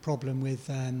problem with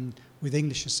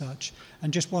English as such.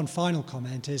 And just one final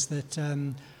comment is that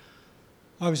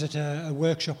I was at a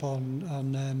workshop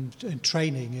on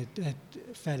training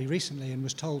fairly recently, and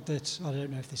was told that, I don't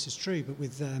know if this is true, but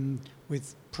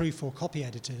with proof or copy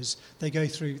editors, they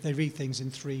read things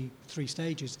in three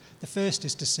stages. The first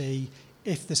is to see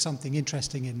if there's something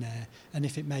interesting in there and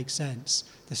if it makes sense.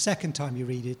 The second time you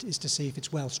read it is to see if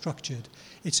it's well structured.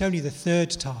 It's only the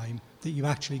third time that you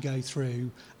actually go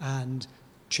through and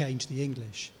change the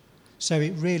English. So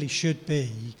it really should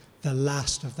be the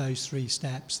last of those three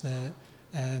steps that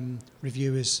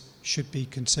reviewers should be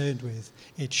concerned with.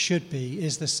 It should be,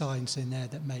 is there science in there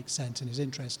that makes sense and is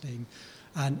interesting,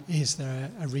 and is there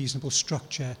a reasonable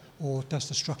structure, or does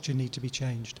the structure need to be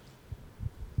changed?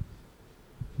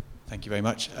 Thank you very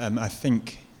much. I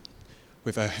think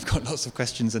we've got lots of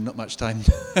questions and not much time.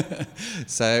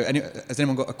 So has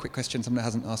anyone got a quick question, someone that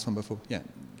hasn't asked one before? Yeah.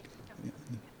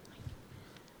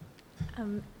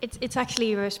 It's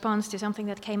actually a response to something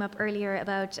that came up earlier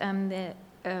about the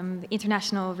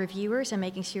international reviewers and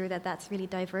making sure that that's really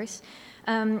diverse.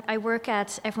 I work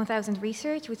at F1000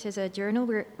 Research, which is a journal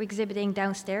we're exhibiting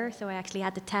downstairs, so I actually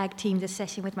had to tag team this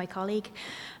session with my colleague.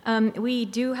 We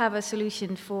do have a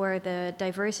solution for the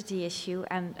diversity issue,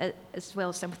 and as well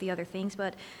as some of the other things,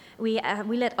 but we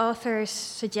let authors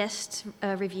suggest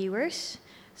reviewers.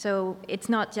 So it's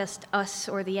not just us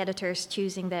or the editors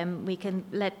choosing them. We can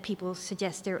let people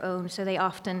suggest their own. So they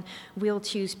often will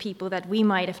choose people that we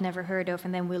might have never heard of,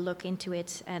 and then we'll look into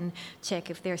it and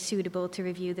check if they're suitable to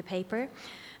review the paper.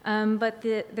 But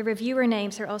the reviewer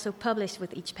names are also published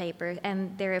with each paper,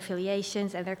 and their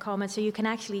affiliations and their comments, so you can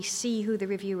actually see who the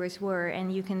reviewers were,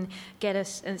 and you can get a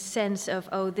sense of,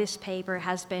 oh, this paper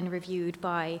has been reviewed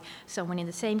by someone in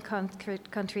the same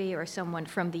country or someone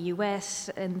from the US,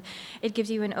 and it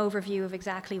gives you an overview of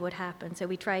exactly what happened. So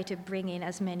we try to bring in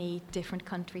as many different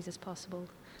countries as possible.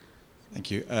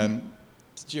 Thank you.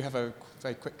 Did you have a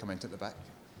very quick comment at the back?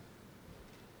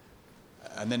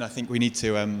 And then I think we need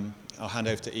to, I'll hand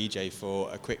over to EJ for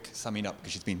a quick summing up,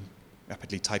 because she's been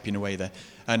rapidly typing away there.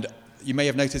 And you may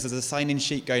have noticed there's a sign-in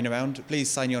sheet going around. Please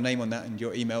sign your name on that and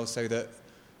your email so that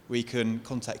we can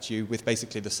contact you with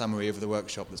basically the summary of the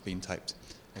workshop that's been typed.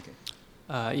 Okay.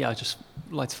 Yeah, I'd just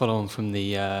like to follow on from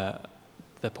the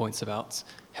points about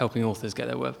helping authors get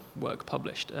their work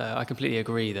published. I completely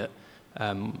agree that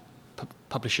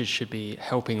publishers should be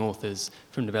helping authors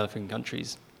from developing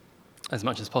countries as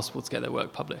much as possible to get their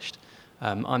work published.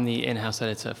 I'm the in-house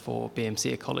editor for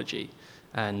BMC Ecology,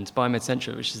 and Biomed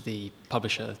Central, which is the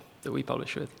publisher that we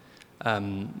publish with,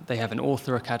 they have an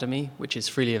author academy, which is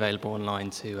freely available online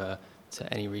to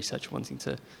any researcher wanting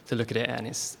to look at it, and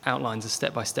it outlines a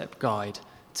step-by-step guide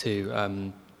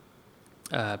to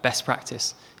best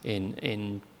practice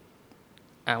in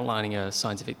outlining a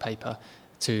scientific paper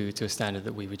to a standard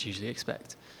that we would usually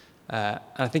expect. And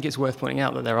I think it's worth pointing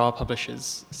out that there are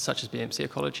publishers, such as BMC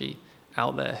Ecology,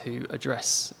 out there who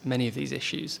address many of these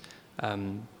issues,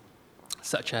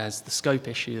 such as the scope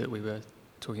issue that we were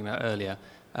talking about earlier.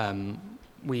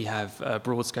 We have a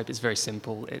broad scope. It's very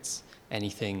simple. It's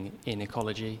anything in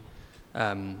ecology.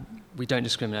 We don't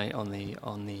discriminate on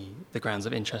the grounds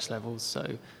of interest levels.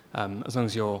 So as long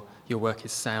as your work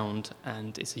is sound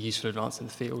and it's a useful advance in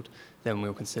the field, then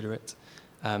we'll consider it.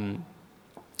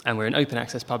 And we're an open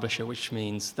access publisher, which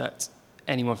means that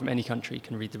anyone from any country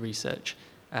can read the research.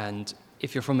 And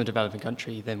if you're from a developing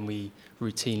country, then we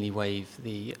routinely waive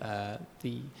the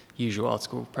usual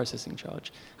article processing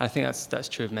charge. And I think that's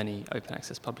true of many open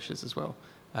access publishers as well.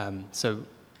 So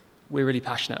we're really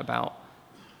passionate about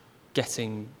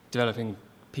developing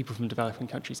people from developing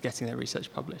countries getting their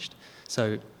research published.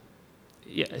 So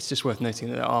yeah, it's just worth noting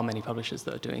that there are many publishers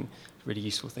that are doing really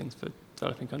useful things for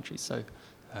developing countries. So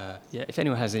yeah, if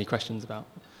anyone has any questions about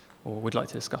or would like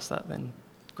to discuss that, then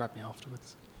grab me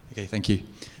afterwards. Okay, thank you.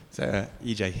 So,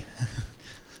 EJ.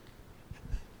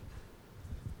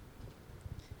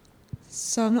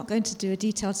 So I'm not going to do a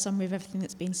detailed summary of everything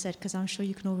that's been said, because I'm sure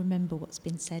you can all remember what's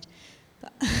been said.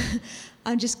 But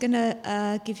I'm just going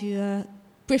to give you a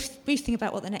brief thing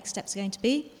about what the next steps are going to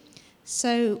be.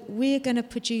 So we're going to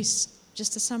produce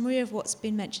just a summary of what's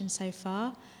been mentioned so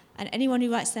far, and anyone who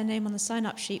writes their name on the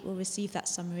sign-up sheet will receive that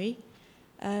summary.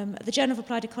 At the Journal of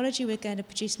Applied Ecology, we're going to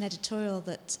produce an editorial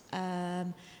that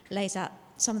lays out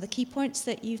some of the key points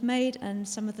that you've made and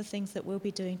some of the things that we'll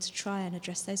be doing to try and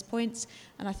address those points.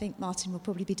 And I think Martin will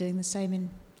probably be doing the same in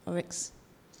Oryx.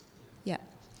 Yeah.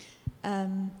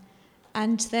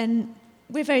 And then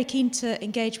we're very keen to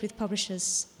engage with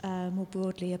publishers more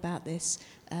broadly about this,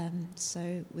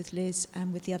 so with Liz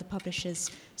and with the other publishers,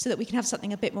 so that we can have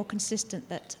something a bit more consistent.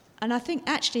 And I think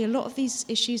actually a lot of these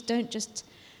issues don't just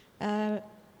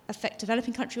affect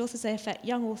developing country authors, they affect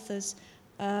young authors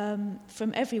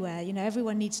from everywhere. You know,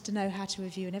 everyone needs to know how to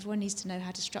review and everyone needs to know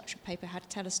how to structure a paper, how to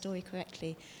tell a story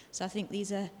correctly. So I think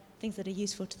these are things that are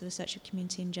useful to the researcher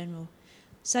community in general.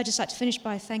 So I'd just like to finish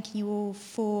by thanking you all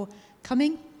for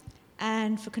coming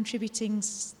and for contributing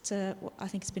to what I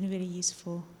think has been a really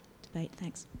useful debate.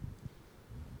 Thanks.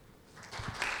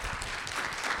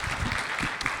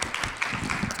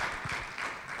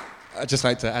 I'd just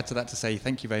like to add to that to say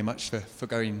thank you very much for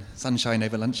going sunshine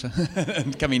over lunch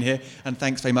and coming here. And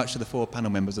thanks very much to the 4 panel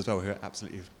members as well, who are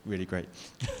absolutely really great.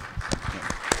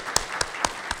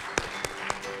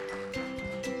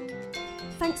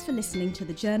 Thanks for listening to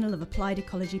the Journal of Applied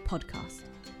Ecology podcast,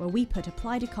 where we put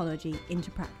applied ecology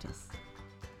into practice.